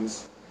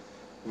sometimes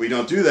we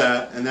don't do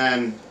that, and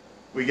then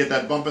we get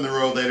that bump in the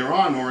road later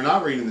on when we're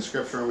not reading the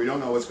Scripture and we don't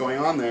know what's going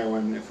on there,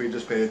 when if we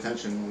just paid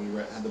attention when we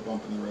had the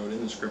bump in the road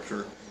in the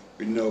Scripture,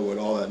 we'd know what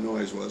all that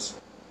noise was.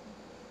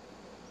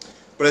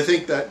 But I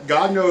think that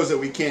God knows that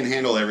we can't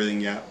handle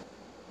everything yet.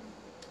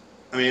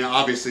 I mean,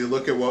 obviously,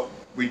 look at what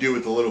we do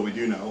with the little we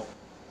do know.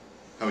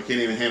 How we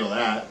can't even handle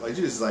that. Like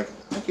Jesus is like,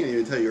 I can't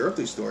even tell you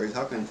earthly stories.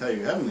 How can I tell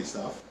you heavenly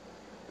stuff?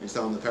 He's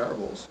telling the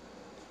parables.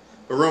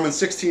 But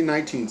Romans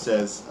 16:19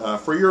 says,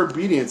 for your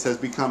obedience has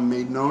become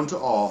made known to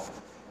all.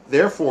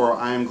 Therefore,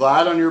 I am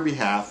glad on your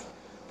behalf,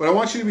 but I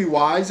want you to be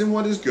wise in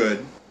what is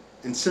good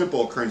and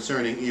simple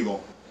concerning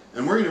evil.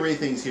 And we're going to read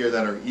things here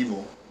that are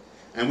evil.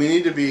 And we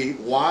need to be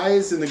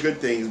wise in the good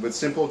things, but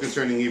simple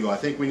concerning evil. I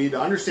think we need to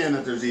understand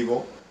that there's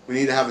evil. We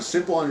need to have a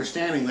simple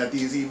understanding that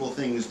these evil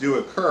things do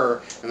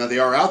occur and that they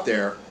are out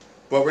there,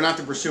 but we're not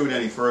to pursue it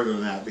any further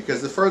than that.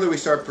 Because the further we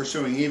start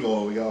pursuing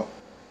evil, we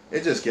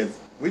just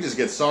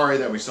get sorry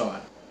that we saw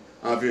it.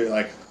 I don't know if you're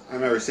like, I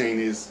remember seeing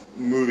these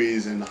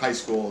movies in high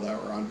school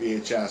that were on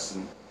VHS,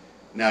 and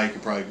now you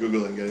can probably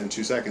Google it and get it in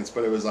 2 seconds,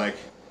 but it was like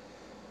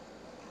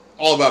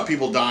all about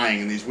people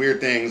dying and these weird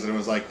things, and it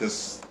was like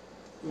this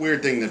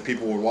weird thing that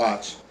people would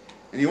watch.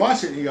 And you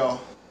watch it and you go,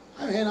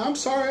 I mean, I'm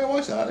sorry I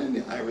watched that.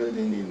 I really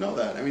didn't even know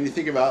that. I mean, you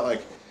think about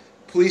like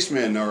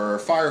policemen or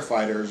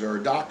firefighters or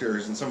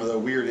doctors and some of the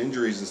weird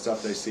injuries and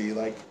stuff they see,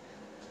 like,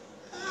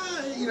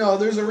 you know,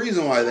 there's a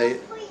reason why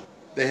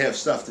they have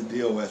stuff to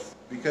deal with,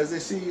 because they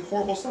see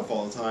horrible stuff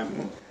all the time.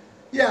 And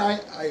yeah,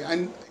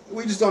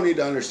 we just don't need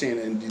to understand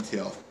it in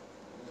detail.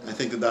 I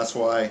think that's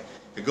why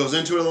it goes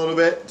into it a little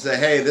bit, to say,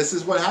 hey, this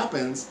is what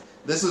happens,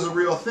 this is a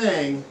real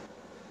thing,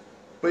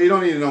 but you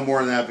don't need to know more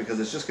than that, because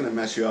it's just going to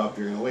mess you up.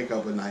 You're going to wake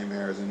up with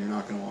nightmares, and you're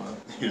not going to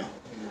want to, you know,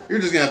 you're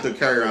just going to have to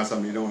carry around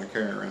something you don't want to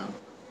carry around.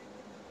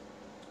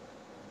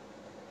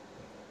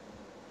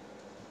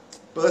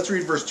 But let's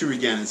read verse 2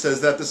 again. It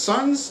says that the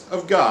sons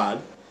of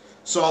God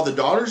saw the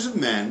daughters of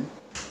men,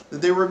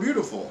 that they were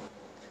beautiful,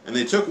 and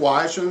they took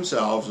wives for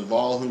themselves of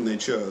all whom they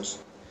chose.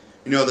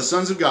 You know, the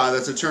sons of God,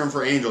 that's a term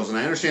for angels, and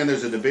I understand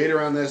there's a debate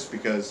around this,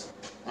 because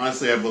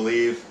honestly I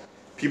believe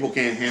people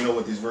can't handle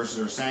what these verses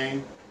are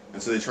saying,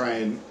 And so they try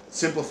and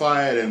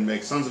simplify it and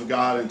make sons of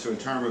God into a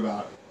term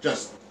about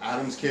just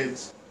Adam's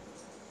kids.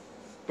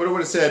 But it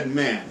would have said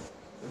man.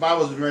 The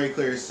Bible is very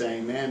clear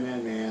saying man,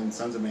 man, man,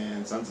 sons of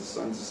man, sons of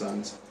sons of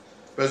sons.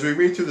 But as we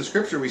read through the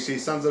scripture, we see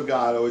sons of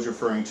God always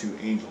referring to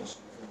angels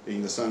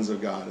being the sons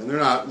of God. And they're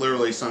not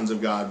literally sons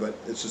of God, but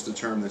it's just a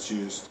term that's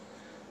used,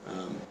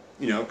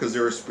 because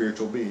they're a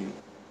spiritual being.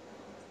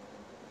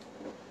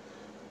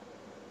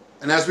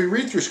 And as we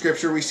read through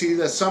scripture, we see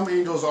that some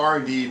angels are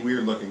indeed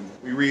weird looking.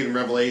 We read in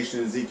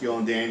Revelation, Ezekiel,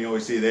 and Daniel, we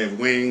see they have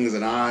wings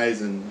and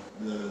eyes, and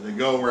they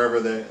go wherever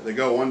they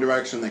go one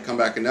direction, they come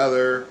back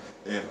another.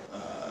 They have,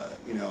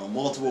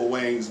 multiple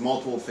wings,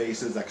 multiple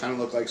faces that kind of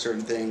look like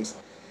certain things.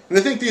 And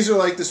I think these are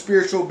like the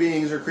spiritual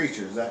beings or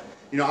creatures that,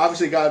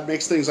 obviously God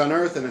makes things on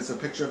earth, and it's a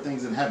picture of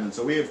things in heaven.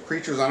 So we have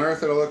creatures on earth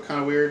that look kind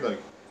of weird. Like,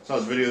 I saw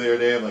this video the other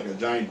day of like a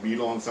giant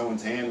beetle on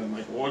someone's hand, and I'm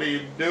like, what are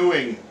you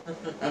doing?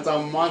 That's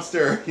a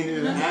monster. You need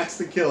an axe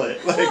to kill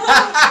it. Like,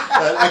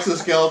 that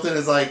exoskeleton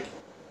is like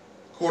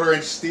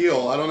 1/4-inch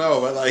steel. I don't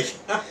know, but like,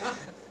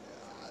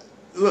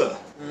 ugh.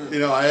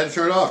 I had to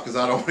turn it off because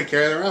I don't want to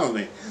carry it around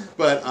with me.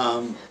 But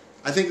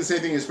I think the same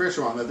thing is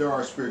spiritual realm, that there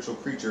are spiritual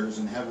creatures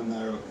in heaven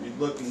that you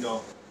look and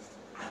go,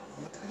 I don't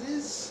know what that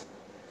is.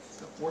 It's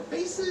got 4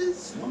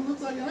 faces. One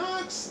looks like an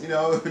ox.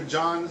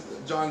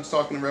 John's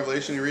talking in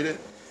Revelation. You read it.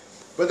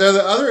 But there are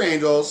the other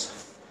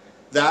angels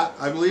that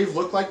I believe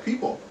look like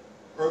people,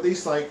 or at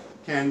least like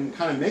can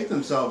kind of make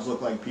themselves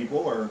look like people,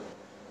 or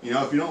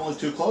if you don't look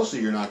too closely,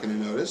 you're not going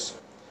to notice.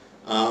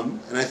 And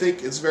I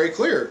think it's very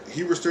clear.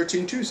 Hebrews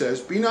 13:2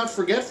 says, "Be not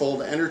forgetful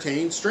to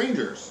entertain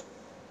strangers."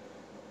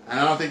 And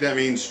I don't think that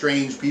means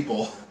strange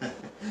people.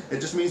 It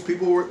just means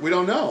people we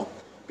don't know,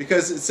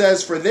 because it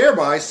says, "For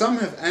thereby some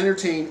have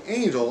entertained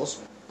angels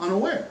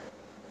unaware."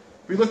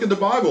 If we look at the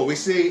Bible, we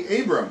see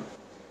Abram.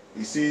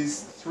 He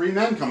sees 3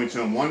 men coming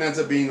to him. One ends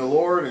up being the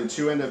Lord, and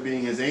 2 end up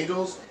being his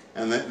angels.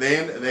 And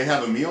they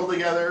have a meal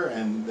together,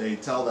 and they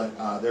tell that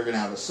they're going to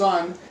have a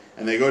son.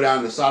 And they go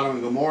down to Sodom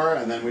and Gomorrah,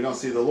 and then we don't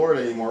see the Lord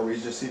anymore. We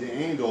just see the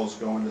angels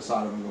go into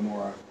Sodom and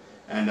Gomorrah.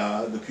 And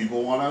the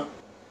people want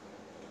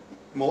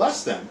to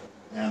molest them.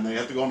 And they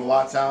have to go into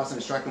Lot's house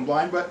and strike them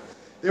blind. But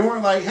they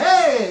weren't like,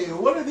 hey,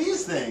 what are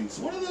these things?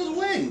 What are those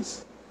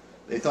wings?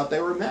 They thought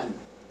they were men.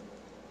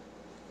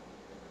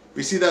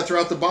 We see that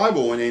throughout the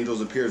Bible when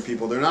angels appear to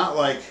people. They're not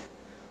like,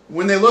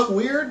 when they look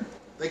weird,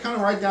 they kind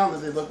of write down that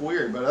they look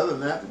weird. But other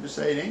than that, they just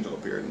say an angel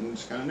appeared and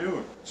just kind of knew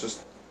it.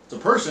 It's a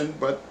person,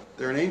 but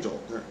they're an angel.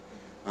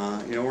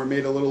 We're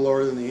made a little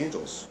lower than the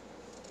angels.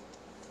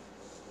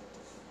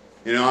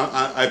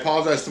 I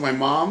apologize to my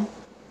mom,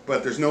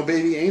 but there's no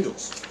baby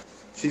angels.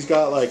 She's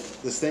got like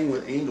this thing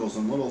with angels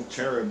and little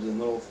cherubs and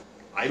little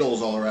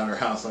idols all around her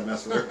house. I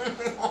mess with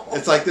her.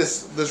 It's like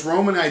this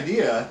Roman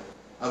idea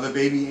of a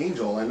baby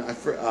angel, and I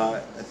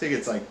think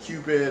it's like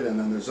Cupid, and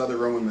then there's other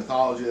Roman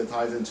mythology that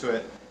ties into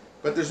it.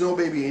 But there's no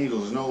baby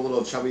angels. There's no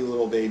little chubby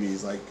little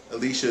babies. Like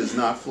Alicia is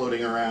not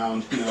floating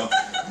around,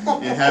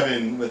 in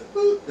heaven with.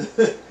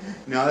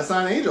 No, that's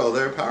not an angel.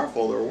 They're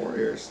powerful. They're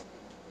warriors.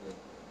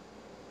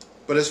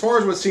 But as far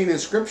as what's seen in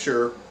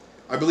Scripture,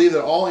 I believe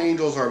that all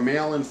angels are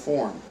male in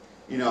form.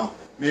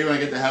 Maybe when I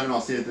get to heaven,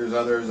 I'll see that there's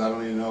others. I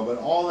don't even know. But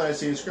all that I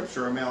see in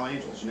Scripture are male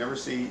angels. You never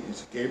see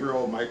it's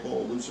Gabriel,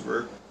 Michael,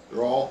 Lucifer.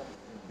 They're all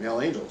male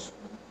angels.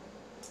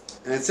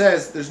 And it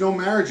says there's no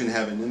marriage in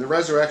heaven. In the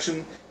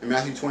resurrection, in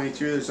Matthew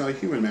 22, there's no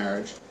human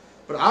marriage.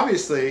 But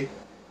obviously,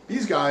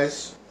 these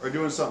guys are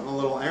doing something a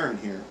little errant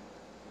here.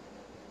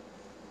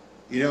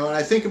 And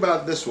I think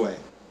about it this way.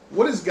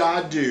 What does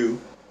God do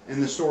in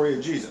the story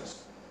of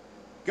Jesus?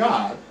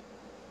 God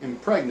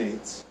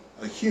impregnates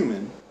a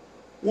human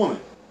woman,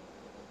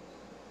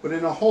 but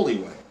in a holy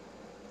way,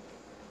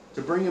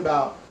 to bring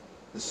about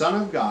the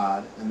Son of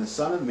God and the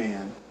Son of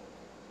Man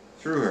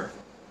through her.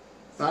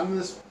 It's not in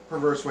this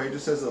perverse way. It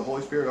just says the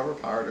Holy Spirit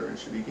overpowered her and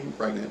she became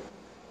pregnant.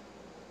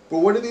 But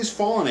what do these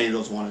fallen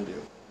angels want to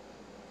do?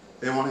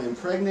 They want to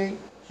impregnate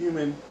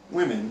human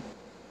women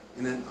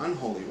in an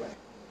unholy way.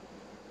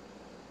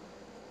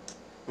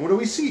 And what do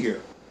we see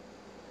here?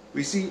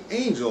 We see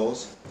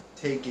angels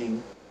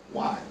taking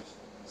wives.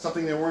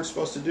 Something they weren't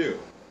supposed to do.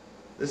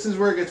 This is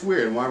where it gets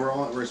weird and why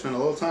we're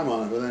spending a little time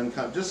on it. But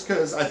then just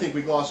because I think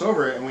we gloss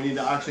over it and we need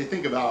to actually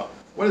think about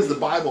what is the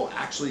Bible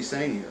actually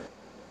saying here.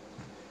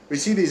 We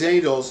see these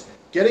angels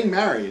getting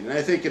married, and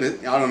I think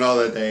I don't know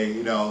that they,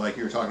 like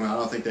you were talking about, I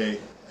don't think they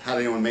had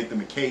anyone make them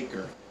a cake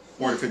or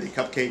 450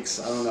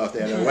 cupcakes. I don't know if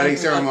they had a wedding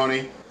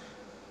ceremony.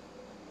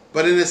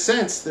 But in a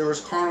sense, there was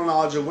carnal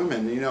knowledge of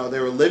women. They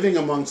were living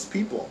amongst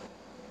people.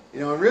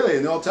 And really,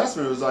 in the Old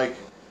Testament, it was like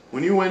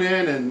when you went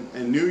in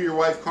and knew your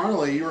wife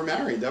carnally, you were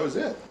married. That was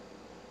it.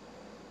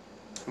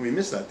 And we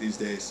miss that these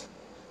days.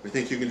 We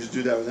think you can just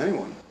do that with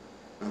anyone.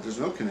 Now, there's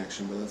no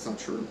connection, but that's not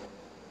true.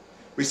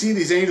 We see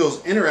these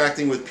angels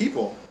interacting with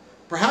people,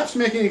 perhaps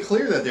making it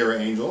clear that they were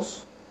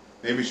angels,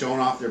 maybe showing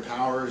off their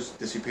powers,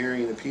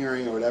 disappearing and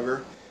appearing or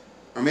whatever,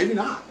 or maybe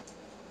not.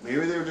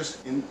 Maybe they were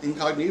just in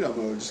incognito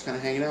mode, just kind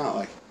of hanging out,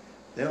 like,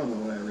 they don't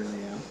know what I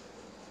really am.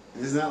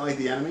 And isn't that like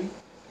the enemy?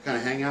 Kind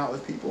of hang out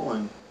with people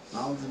and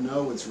not let them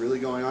know what's really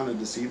going on and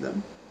deceive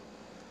them.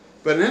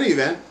 But in any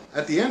event,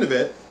 at the end of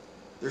it,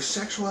 there's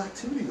sexual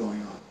activity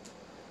going on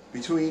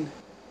between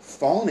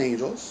fallen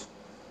angels,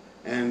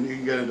 and you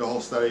can get into a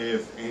whole study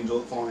of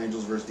fallen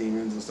angels versus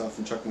demons and stuff,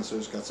 and Chuck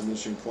Missler's got some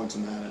interesting points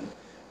on that, and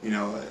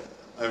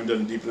I haven't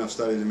done a deep enough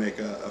study to make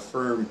a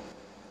firm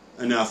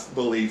enough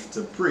belief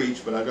to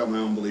preach, but I've got my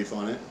own belief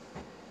on it.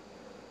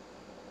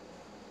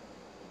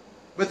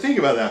 But think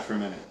about that for a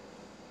minute.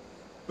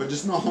 But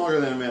just no longer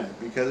than a minute,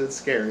 because it's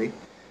scary,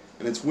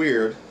 and it's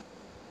weird,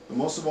 but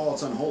most of all,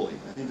 it's unholy.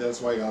 I think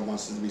that's why God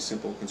wants us to be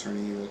simple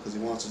concerning evil, because he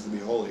wants us to be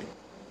holy.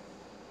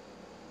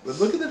 But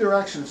look at the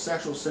direction of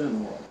sexual sin in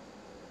the world.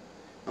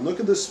 And look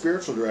at the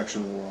spiritual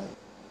direction of the world.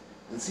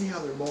 And see how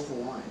they're both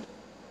aligned.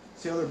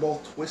 See how they're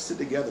both twisted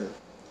together.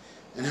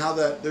 And how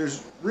that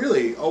there's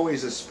really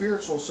always a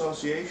spiritual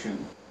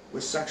association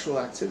with sexual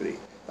activity.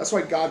 That's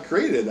why God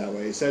created it that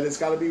way. He said it's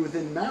got to be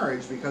within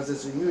marriage because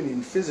it's a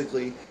union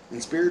physically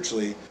and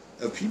spiritually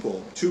of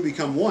people. Two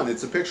become one.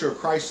 It's a picture of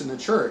Christ and the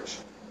church,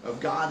 of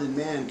God and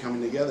man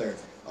coming together,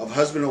 of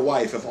husband and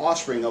wife, of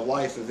offspring, of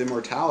life, of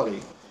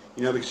immortality.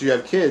 Because you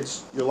have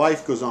kids, your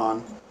life goes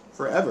on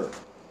forever.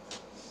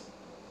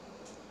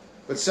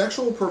 But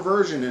sexual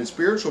perversion and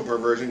spiritual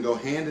perversion go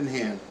hand in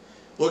hand.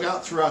 Look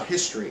out throughout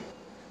history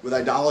with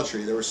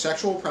idolatry. There were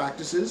sexual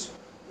practices,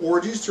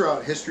 orgies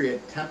throughout history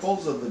at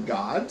temples of the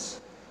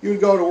gods. You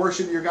would go to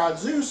worship your god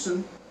Zeus,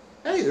 and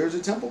hey, there's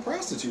a temple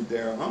prostitute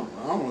there. I'm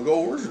going to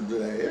go worship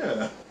today,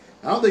 yeah.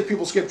 I don't think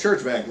people skipped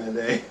church back in the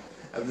day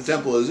at the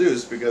temple of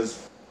Zeus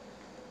because,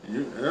 I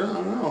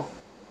don't know.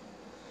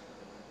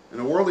 In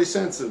a worldly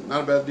sense, it's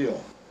not a bad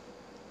deal.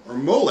 Or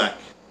Molech.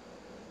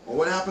 Well,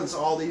 what happens to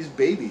all these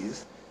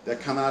babies that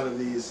come out of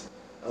these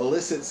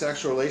illicit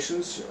sexual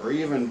relations or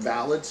even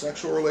valid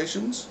sexual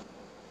relations?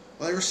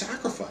 Well, they were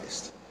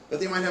sacrificed,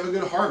 that they might have a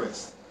good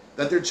harvest,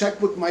 that their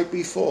checkbook might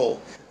be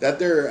full, that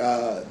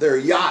their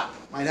yacht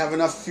might have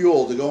enough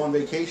fuel to go on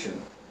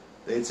vacation.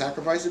 They'd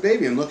sacrifice a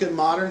baby. And look at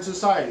modern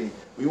society.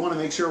 We want to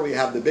make sure we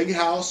have the big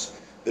house,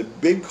 the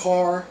big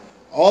car,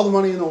 all the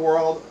money in the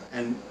world,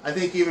 and I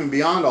think even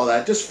beyond all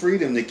that, just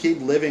freedom to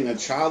keep living a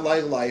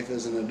childlike life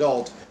as an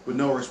adult with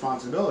no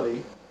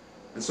responsibility.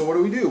 And so what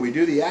do? We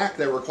do the act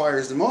that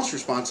requires the most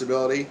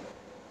responsibility,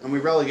 and we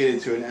relegate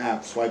it to an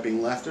app,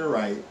 swiping left or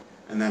right,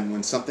 and then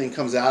when something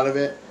comes out of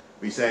it,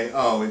 we say,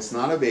 oh, it's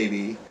not a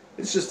baby,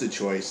 it's just a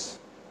choice.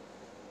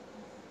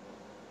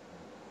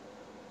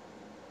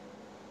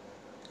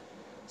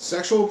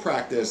 Sexual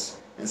practice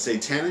and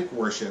satanic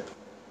worship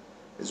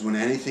is when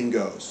anything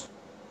goes.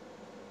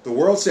 The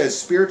world says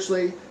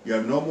spiritually, you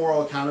have no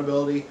moral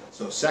accountability,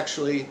 so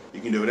sexually,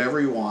 you can do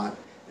whatever you want.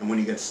 And when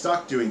you get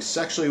stuck doing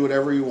sexually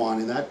whatever you want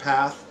in that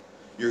path,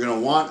 you're going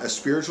to want a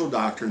spiritual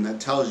doctrine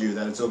that tells you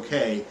that it's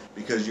okay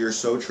because you're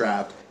so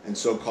trapped and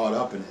so caught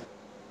up in it.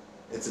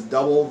 It's a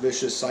double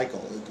vicious cycle.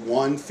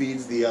 One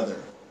feeds the other.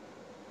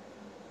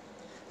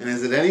 And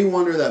is it any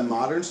wonder that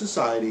modern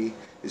society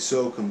is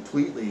so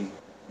completely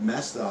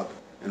messed up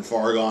and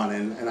far gone?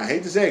 And I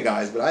hate to say it,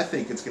 guys, but I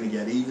think it's going to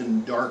get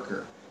even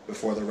darker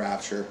before the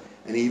rapture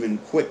and even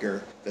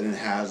quicker than it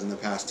has in the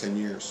past 10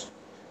 years.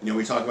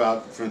 We talk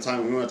about from the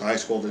time we went to high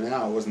school to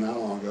now, it wasn't that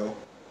long ago.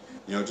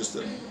 Just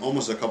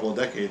almost a couple of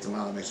decades, and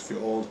wow, that makes me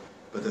feel old.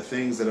 But the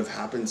things that have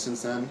happened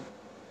since then,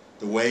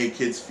 the way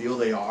kids feel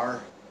they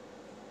are.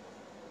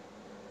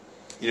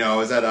 I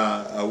was at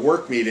a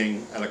work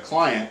meeting at a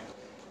client,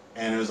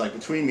 and it was like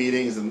between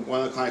meetings, and one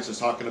of the clients was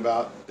talking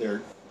about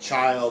their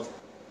child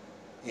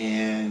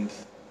and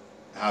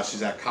how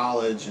she's at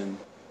college and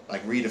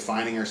like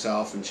redefining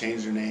herself and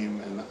changed her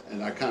name,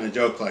 and I kind of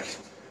joked like,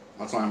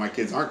 that's why my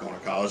kids aren't going to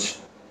college.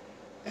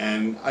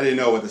 And I didn't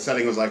know what the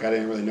setting was like. I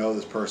didn't really know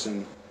this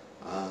person.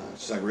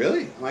 She's like,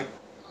 really? I'm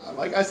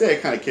like, I say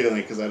it kind of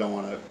kiddingly because I don't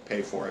want to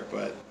pay for it,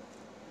 but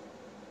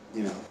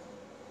then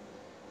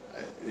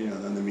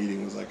the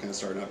meeting was like kind of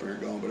starting up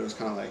and going, but it was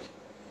kind of like,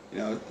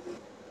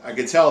 I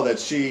could tell that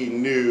she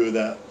knew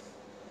that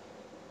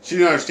she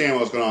didn't understand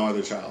what was going on with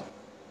her child.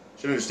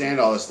 She didn't understand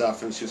all this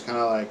stuff, and she was kind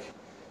of like,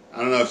 I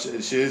don't know if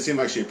she didn't seem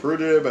like she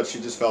approved of it, but she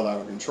just felt out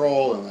of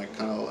control and like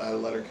kind of had to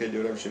let her kid do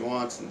whatever she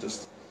wants, and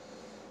just,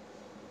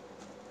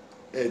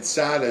 it's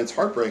sad and it's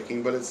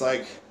heartbreaking, but it's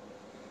like,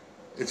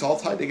 it's all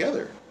tied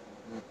together.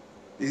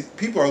 These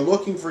people are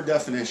looking for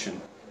definition.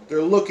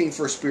 They're looking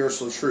for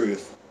spiritual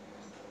truth,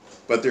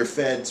 but they're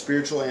fed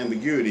spiritual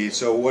ambiguity.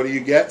 So what do you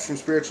get from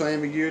spiritual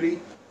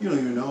ambiguity? You don't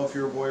even know if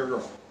you're a boy or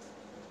girl.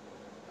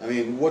 I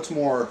mean, what's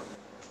more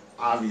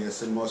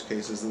obvious in most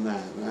cases than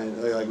that?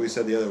 And like we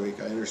said the other week,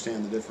 I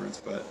understand the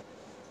difference, but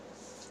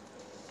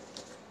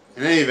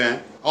in any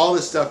event, all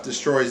this stuff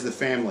destroys the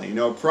family.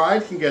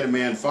 Pride can get a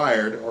man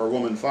fired or a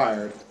woman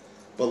fired,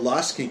 but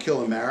lust can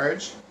kill a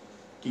marriage,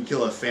 can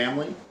kill a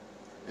family,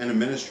 and a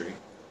ministry.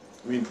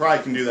 I mean,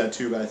 pride can do that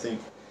too, but I think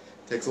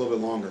it takes a little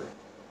bit longer.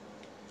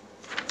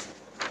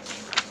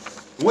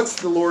 What's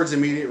the Lord's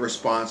immediate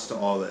response to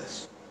all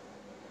this?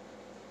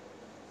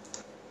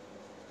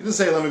 He doesn't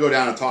say, let me go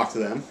down and talk to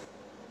them,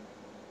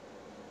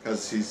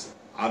 because he's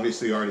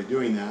obviously already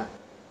doing that.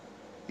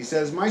 He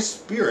says, my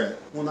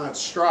spirit will not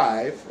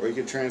strive, or you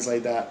could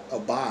translate that,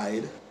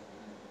 abide,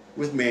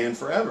 with man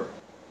forever.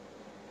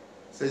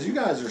 He says, you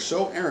guys are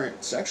so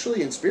errant,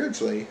 sexually and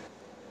spiritually,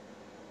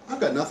 I've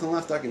got nothing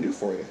left I can do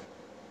for you.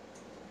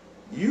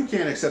 You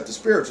can't accept the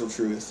spiritual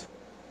truth.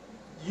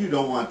 You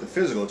don't want the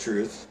physical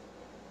truth.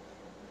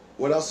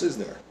 What else is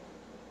there?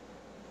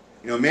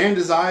 You know, man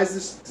desires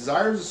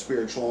the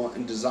spiritual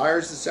and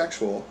desires the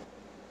sexual.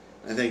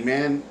 I think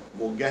man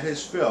will get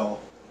his fill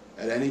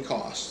at any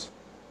cost.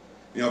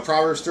 You know,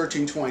 Proverbs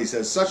 13:20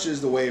 says, such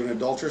is the way of an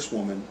adulterous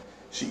woman.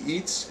 She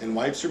eats and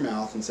wipes her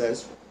mouth and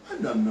says,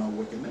 I've done no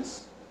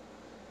wickedness.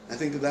 I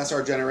think that that's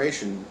our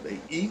generation. They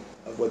eat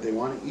of what they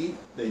want to eat.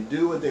 They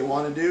do what they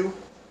want to do.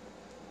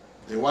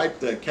 They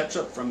wipe the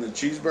ketchup from the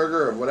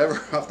cheeseburger or whatever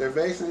off their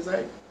face and they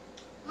say,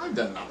 I've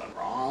done nothing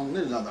wrong.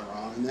 There's nothing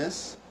wrong in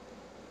this.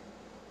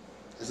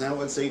 Isn't that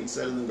what Satan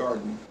said in the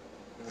garden?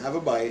 Have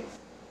a bite.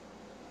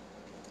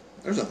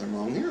 There's nothing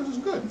wrong here. This is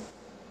good.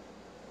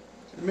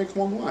 It makes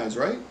one wise,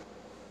 right?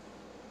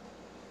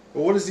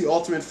 But what is the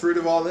ultimate fruit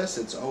of all this?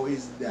 It's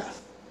always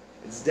death.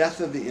 It's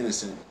death of the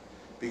innocent.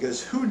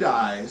 Because who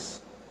dies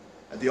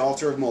at the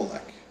altar of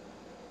Molech?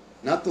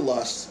 Not the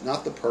lust,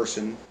 not the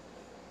person,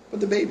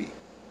 but the baby.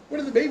 What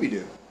did the baby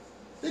do?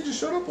 They just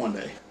showed up one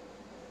day.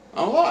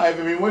 I'm alive.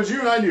 I mean, what did you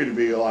and I do to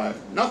be alive?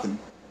 Nothing.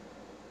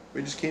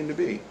 We just came to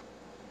be.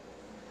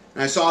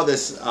 And I saw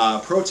this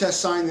protest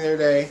sign the other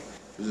day.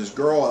 There was this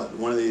girl at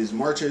one of these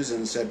marches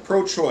and it said,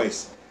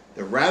 pro-choice.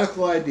 The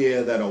radical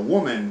idea that a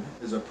woman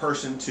is a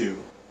person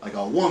too. Like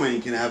a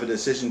woman can have a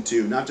decision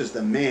too. Not just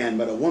a man,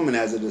 but a woman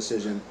has a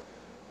decision.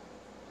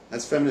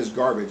 That's feminist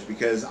garbage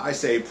because I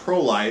say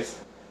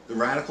pro-life, the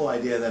radical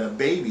idea that a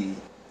baby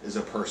is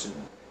a person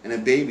and a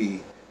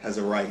baby has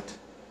a right.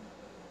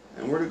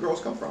 And where do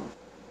girls come from?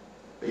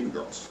 Baby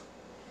girls.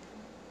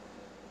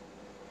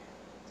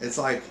 It's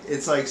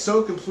like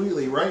so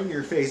completely right in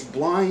your face,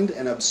 blind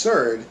and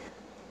absurd.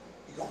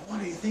 You go,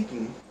 what are you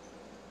thinking?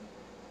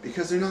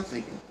 Because they're not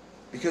thinking.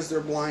 Because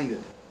they're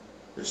blinded.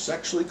 They're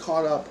sexually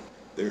caught up.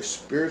 They're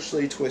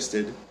spiritually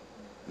twisted. And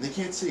they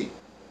can't see.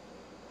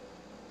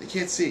 They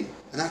can't see.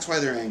 And that's why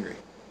they're angry.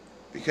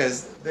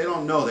 Because they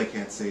don't know they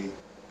can't see.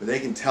 But they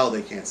can tell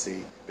they can't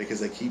see. Because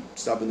they keep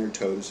stubbing their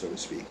toes, so to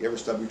speak. You ever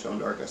stub your toe in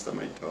the dark? I stubbed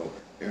my toe.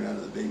 Hearing out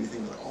of the baby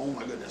thing. Like, oh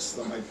my goodness.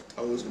 My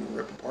toe is going to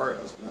rip apart.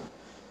 I was going to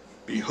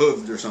be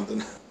hooved or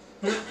something.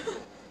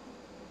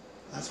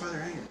 That's why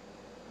they're angry.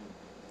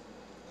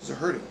 Because they're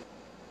hurting.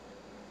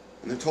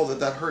 And they're told that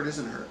that hurt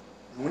isn't hurt.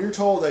 And when you're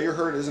told that your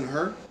hurt isn't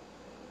hurt,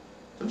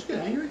 don't you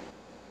get angry?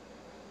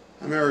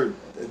 I remember,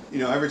 you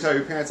know, every time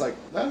your parents like,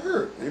 that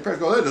hurt. And your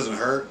parents go, that doesn't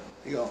hurt.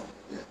 You go,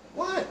 yeah,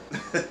 what?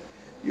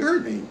 You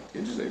hurt me.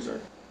 Can't you say sorry?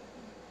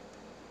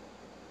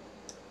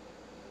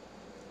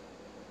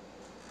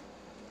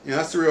 You know,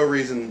 that's the real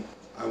reason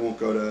I won't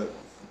go to,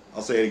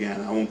 I'll say it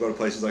again, I won't go to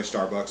places like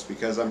Starbucks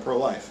because I'm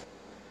pro-life.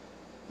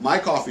 My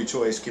coffee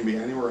choice can be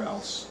anywhere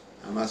else.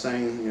 I'm not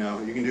saying, you know,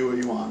 you can do what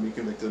you want, be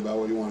convicted about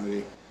what you want to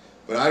be.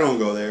 But I don't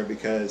go there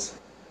because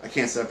I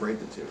can't separate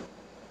the two.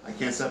 I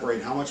can't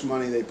separate how much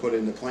money they put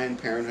into Planned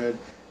Parenthood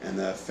and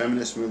the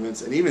feminist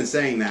movements. And even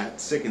saying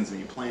that sickens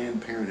me,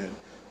 Planned Parenthood.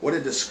 What a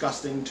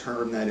disgusting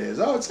term that is.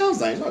 Oh, it sounds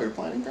nice. Oh, you're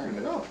Planned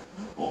Parenthood. Oh,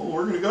 well,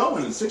 we're going to go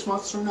and in 6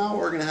 months from now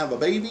we're going to have a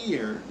baby.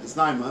 Or it's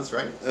 9 months,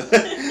 right?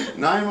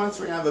 9 months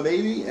we're going to have a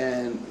baby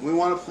and we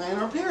want to plan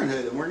our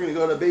parenthood. And we're going to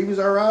go to Babies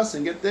R Us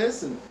and get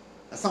this. And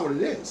that's not what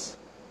it is.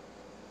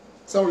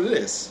 That's not what it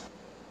is.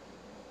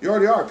 You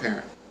already are a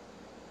parent.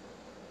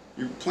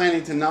 You're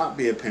planning to not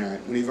be a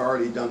parent when you've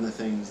already done the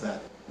things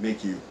that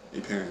make you a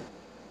parent.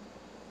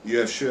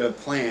 You should have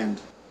planned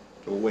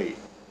to wait.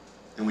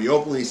 And we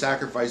openly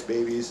sacrifice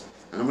babies.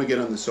 And I'm going to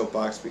get on the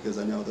soapbox because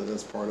I know that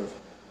that's part of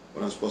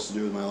what I'm supposed to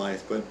do with my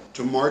life. But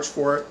to march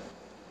for it,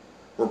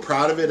 we're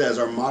proud of it as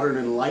our modern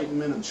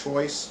enlightenment of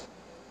choice.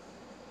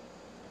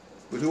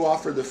 But who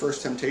offered the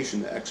first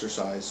temptation to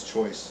exercise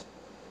choice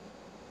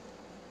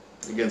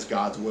against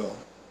God's will?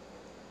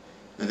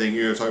 I think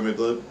you were talking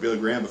about Billy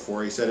Graham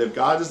before. He said, if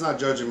God does not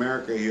judge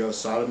America, he owes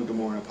Sodom and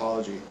Gomorrah an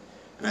apology.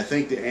 And I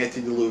think the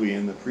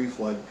antediluvian, the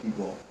pre-flood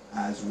people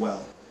as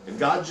well. If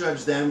God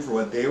judged them for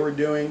what they were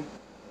doing,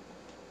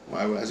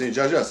 why doesn't he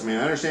judge us? I mean,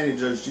 I understand he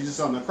judged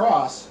Jesus on the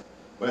cross,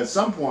 but at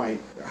some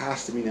point, there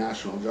has to be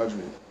national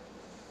judgment.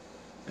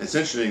 And it's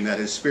interesting that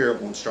his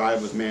spirit won't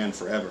strive with man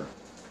forever.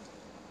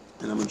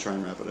 And I'm going to try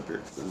and wrap it up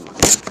here.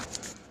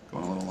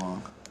 Going a little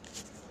long.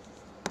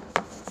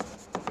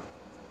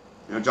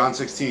 You know, John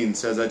 16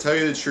 says, I tell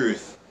you the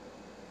truth.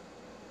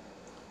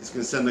 He's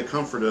going to send the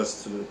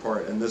comforters to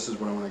depart, and this is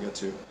what I want to get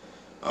to.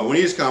 When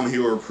he has come, he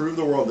will reprove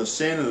the world of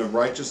sin and of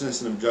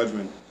righteousness and of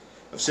judgment.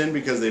 Of sin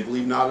because they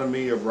believe not on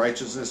me, of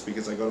righteousness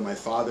because I go to my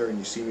Father and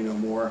you see me no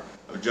more,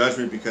 of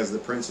judgment because the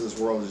prince of this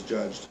world is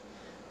judged.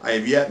 I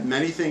have yet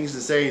many things to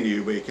say to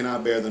you, but you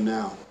cannot bear them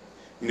now.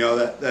 You know,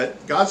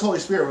 that God's Holy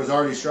Spirit was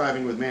already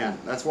striving with man.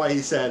 That's why he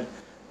said,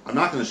 I'm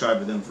not going to strive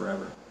with them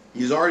forever.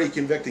 He's already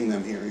convicting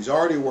them here. He's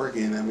already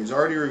working in them. He's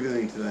already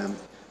revealing to them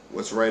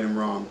what's right and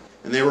wrong.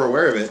 And they were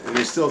aware of it, and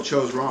they still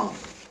chose wrong.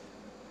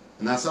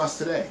 And that's us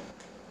today.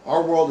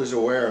 Our world is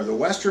aware. The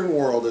Western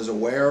world is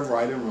aware of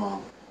right and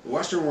wrong. The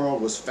Western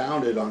world was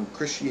founded on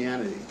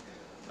Christianity.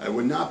 It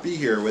would not be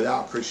here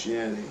without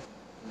Christianity.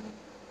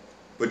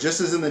 But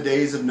just as in the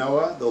days of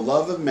Noah, the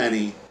love of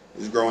many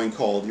is growing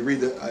cold. You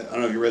read I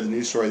don't know if you read the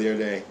news story the other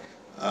day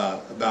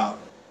about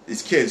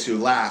these kids who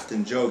laughed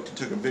and joked and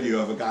took a video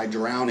of a guy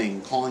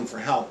drowning, calling for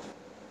help.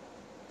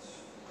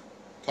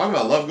 Talk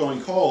about love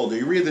going cold.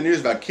 You read the news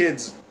about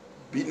kids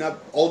beating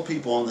up old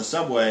people on the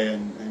subway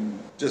and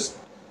just,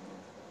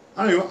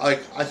 I don't know,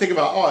 like, I think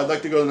about, I'd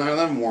like to go to the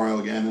 9/11 Memorial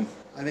again, and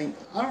I think,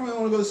 I don't really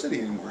want to go to the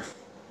city anymore.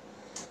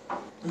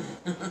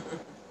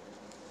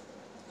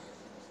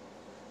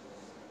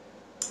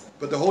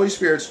 But the Holy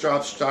Spirit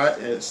stops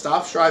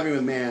striving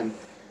with man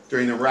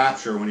during the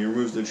rapture when he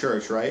removes the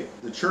church, right?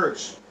 The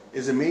church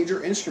is a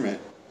major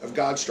instrument of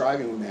God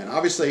striving with man.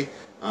 Obviously,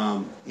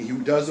 he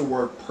does the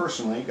work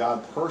personally.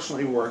 God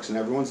personally works in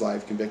everyone's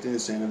life, convicting the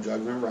sin of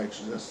judgment and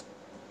righteousness.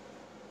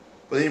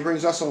 But then he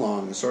brings us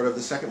along as sort of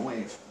the second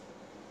wave.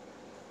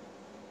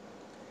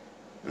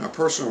 In our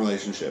personal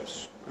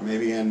relationships, or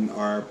maybe in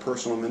our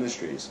personal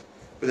ministries.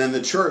 But then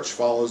the church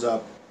follows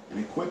up and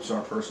equips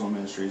our personal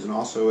ministries and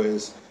also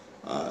is,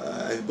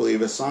 I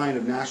believe, a sign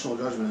of national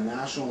judgment, a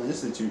national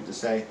institute to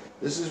say,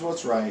 this is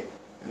what's right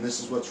and this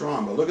is what's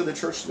wrong. But look at the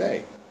church today.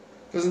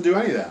 It doesn't do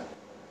any of that.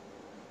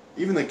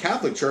 Even the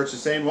Catholic Church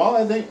is saying, well,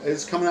 I think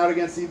it's coming out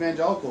against the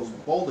evangelicals,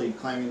 boldly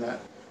claiming that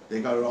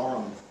they got it all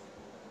wrong.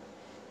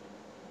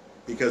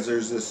 Because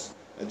there's this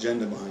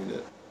agenda behind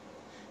it.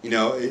 You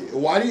know,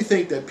 why do you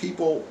think that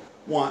people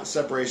want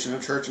separation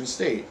of church and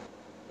state?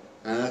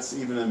 And that's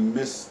even a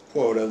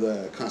misquote of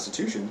the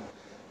Constitution.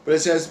 But it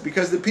says,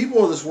 because the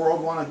people of this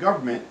world want a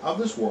government of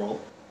this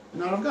world,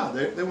 and not of God.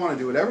 They want to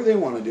do whatever they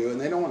want to do, and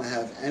they don't want to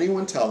have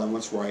anyone tell them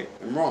what's right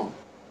and wrong.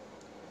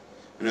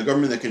 And a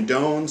government that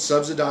condones,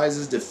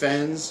 subsidizes,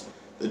 defends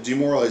the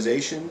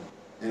demoralization,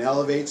 and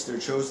elevates their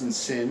chosen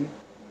sin,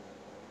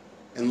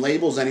 and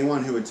labels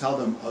anyone who would tell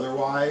them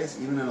otherwise,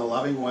 even in a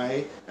loving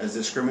way, as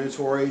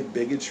discriminatory,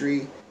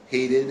 bigotry,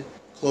 hated,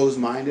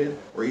 closed-minded,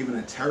 or even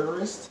a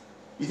terrorist.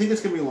 You think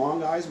it's going to be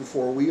long, guys,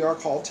 before we are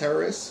called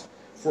terrorists?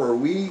 Before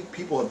we,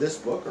 people of this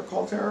book, are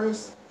called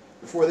terrorists?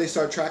 Before they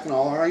start tracking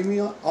all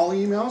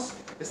emails?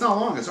 It's not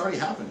long. It's already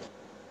happened.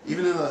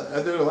 Even in the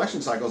other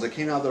election cycles, it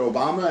came out that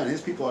Obama and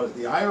his people at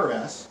the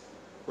IRS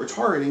were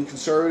targeting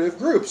conservative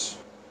groups.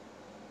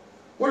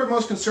 What are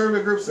most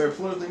conservative groups that are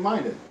politically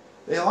minded?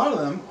 A lot of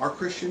them are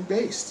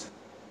Christian-based.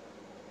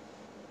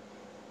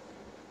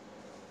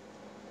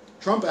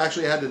 Trump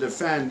actually had to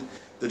defend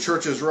the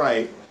church's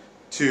right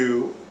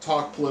to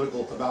talk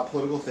about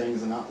political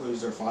things and not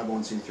lose their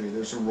 501c3.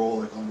 There's some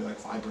role that can be like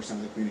 5%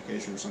 of the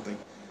communication or something.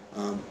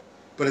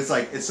 But it's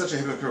like, it's such a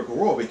hypocritical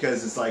role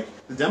because it's like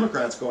the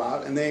Democrats go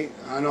out and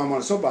I know I'm on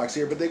a soapbox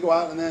here, but they go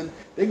out and then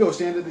they go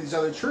stand at these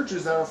other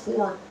churches that are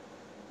for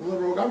the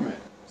liberal government.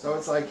 So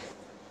it's like,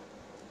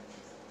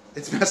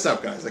 it's messed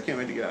up, guys. I can't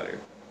wait to get out of here.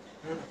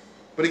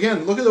 But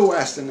again, look at the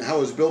West and how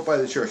it was built by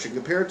the church. And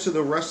compared to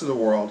the rest of the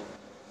world,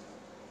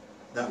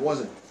 that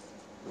wasn't.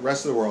 The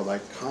rest of the world,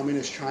 like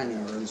communist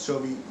China or the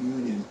Soviet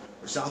Union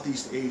or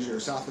Southeast Asia or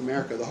South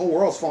America, the whole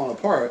world's fallen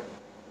apart.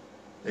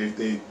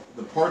 The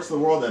parts of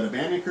the world that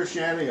abandoned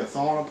Christianity have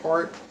fallen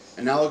apart.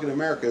 And now look at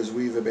America as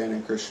we've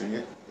abandoned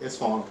Christianity. It's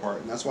fallen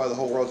apart. And that's why the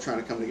whole world's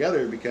trying to come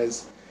together,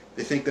 because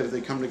they think that if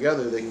they come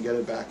together, they can get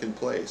it back in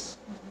place.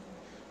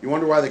 You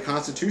wonder why the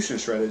Constitution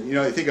is shredded. You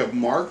know, you think of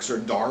Marx or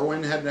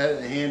Darwin had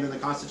a hand in the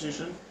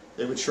Constitution.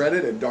 They would shred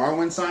it. If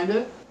Darwin signed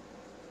it,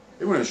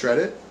 they wouldn't shred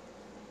it.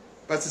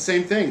 But it's the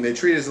same thing. They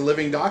treat it as a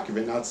living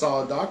document, not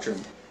solid doctrine.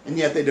 And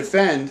yet they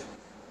defend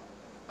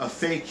a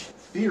fake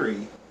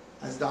theory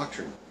as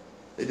doctrine.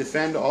 They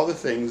defend all the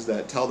things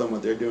that tell them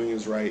what they're doing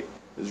is right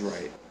is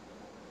right.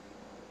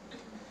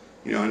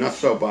 You know,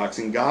 enough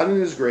soapboxing. God in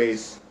His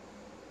grace,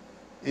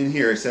 in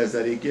here it says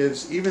that He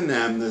gives even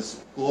them,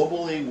 this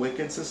globally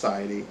wicked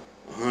society,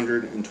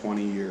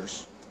 120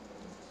 years.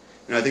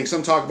 And I think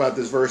some talk about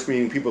this verse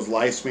meaning people's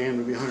lifespan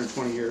would be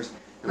 120 years.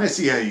 And I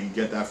see how you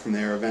get that from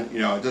there. You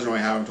know, it doesn't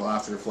really happen until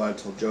after the flood,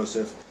 until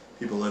Joseph.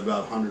 People live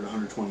about 100 to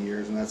 120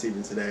 years, and that's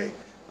even today,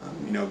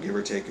 you know, give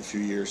or take a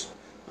few years.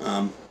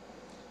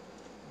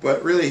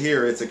 But really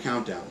here, it's a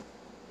countdown.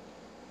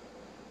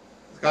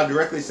 It's God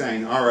directly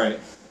saying, all right,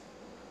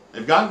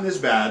 they've gotten this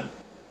bad.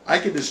 I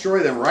could destroy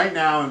them right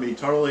now and be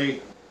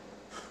totally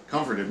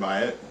comforted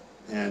by it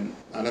and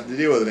not have to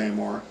deal with it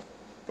anymore.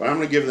 But I'm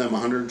going to give them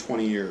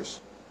 120 years.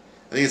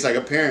 I think it's like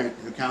a parent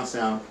who counts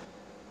down.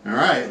 All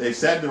right, they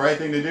said the right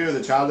thing to do.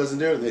 The child doesn't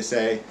do it. They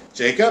say,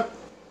 Jacob,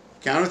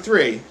 count of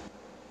 3,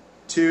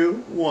 2,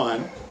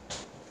 1.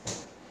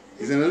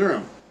 He's in the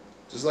room.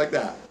 Just like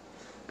that.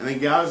 I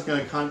think God is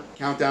going to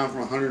count down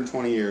from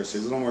 120 years.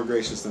 He's a little more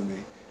gracious than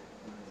me.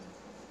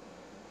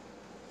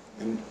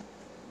 And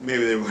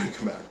maybe they wouldn't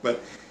come back.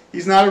 But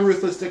He's not a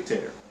ruthless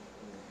dictator.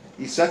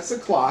 He sets the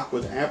clock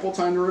with ample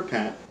time to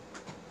repent.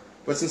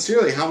 But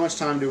sincerely, how much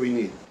time do we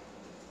need?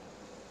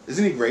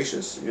 Isn't He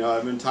gracious? You know,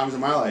 I've been times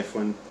in my life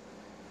when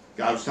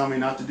God was telling me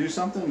not to do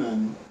something,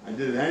 and I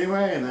did it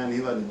anyway, and then He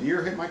let a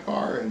deer hit my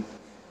car, and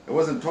it it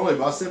wasn't totally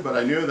busted, but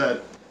I knew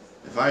that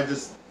if I had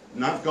just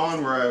not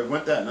gone where I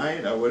went that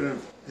night, I wouldn't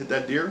have hit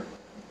that deer.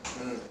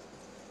 And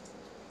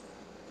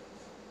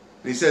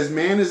he says,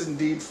 man is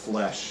indeed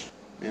flesh.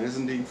 Man is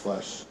indeed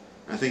flesh.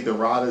 And I think the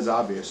rot is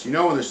obvious. You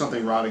know when there's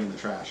something rotting in the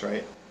trash,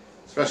 right?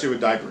 Especially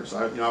with diapers.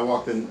 I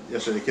walked in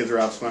yesterday, the kids were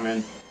out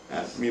swimming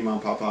at me and Mom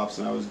Pop-Pops,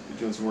 and I was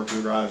doing some work in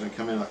the garage, and I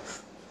come in like,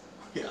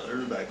 yeah,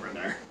 there's a diaper in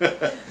there.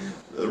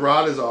 The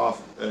rot is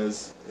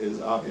obvious.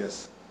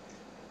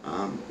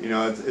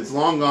 It's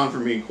long gone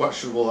from being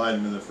questionable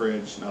item in the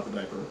fridge, not the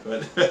diaper,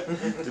 but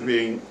to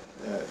being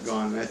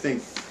gone. And I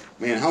think,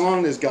 man, how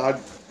long does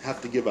God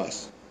have to give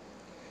us?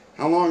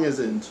 How long is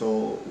it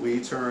until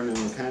we turn and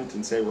repent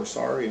and say we're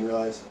sorry and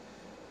realize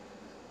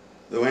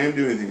the way I'm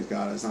doing things,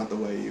 God, is not the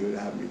way you would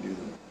have me do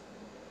them?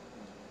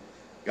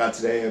 God,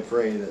 today I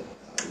pray that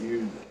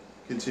you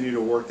continue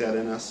to work that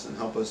in us and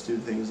help us do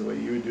things the way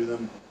you would do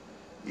them,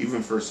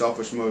 even for a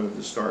selfish motive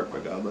to start,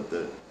 but God, let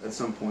that at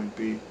some point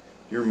be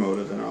your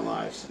motive in our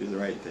lives to do the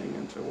right thing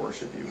and to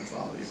worship you and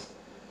follow you.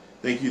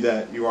 Thank you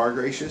that you are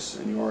gracious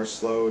and you are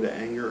slow to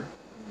anger,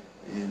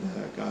 and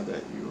God,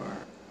 that you are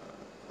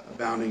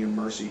abounding in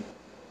mercy.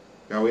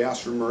 God, we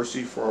ask for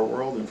mercy for our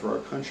world and for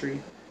our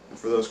country and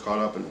for those caught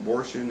up in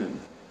abortion and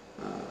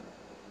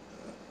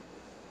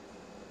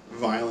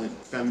violent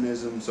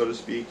feminism, so to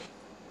speak.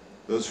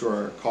 Those who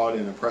are caught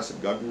in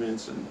oppressive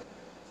governments and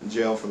in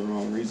jail for the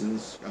wrong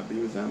reasons. God, be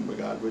with them. But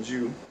God, would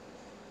you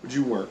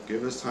work?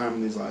 Give us time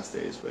in these last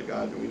days. But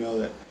God, we know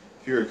that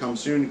if you were to come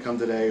soon, come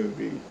today, it would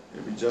be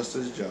just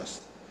as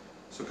just.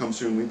 So come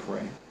soon, we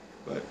pray.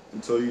 But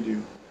until you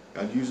do,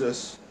 God, use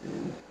us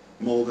and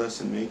mold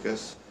us and make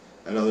us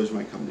that others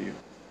might come to you.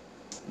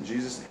 In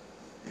Jesus' name,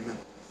 amen.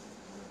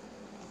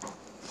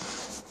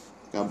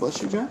 God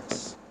bless you,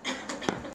 guys.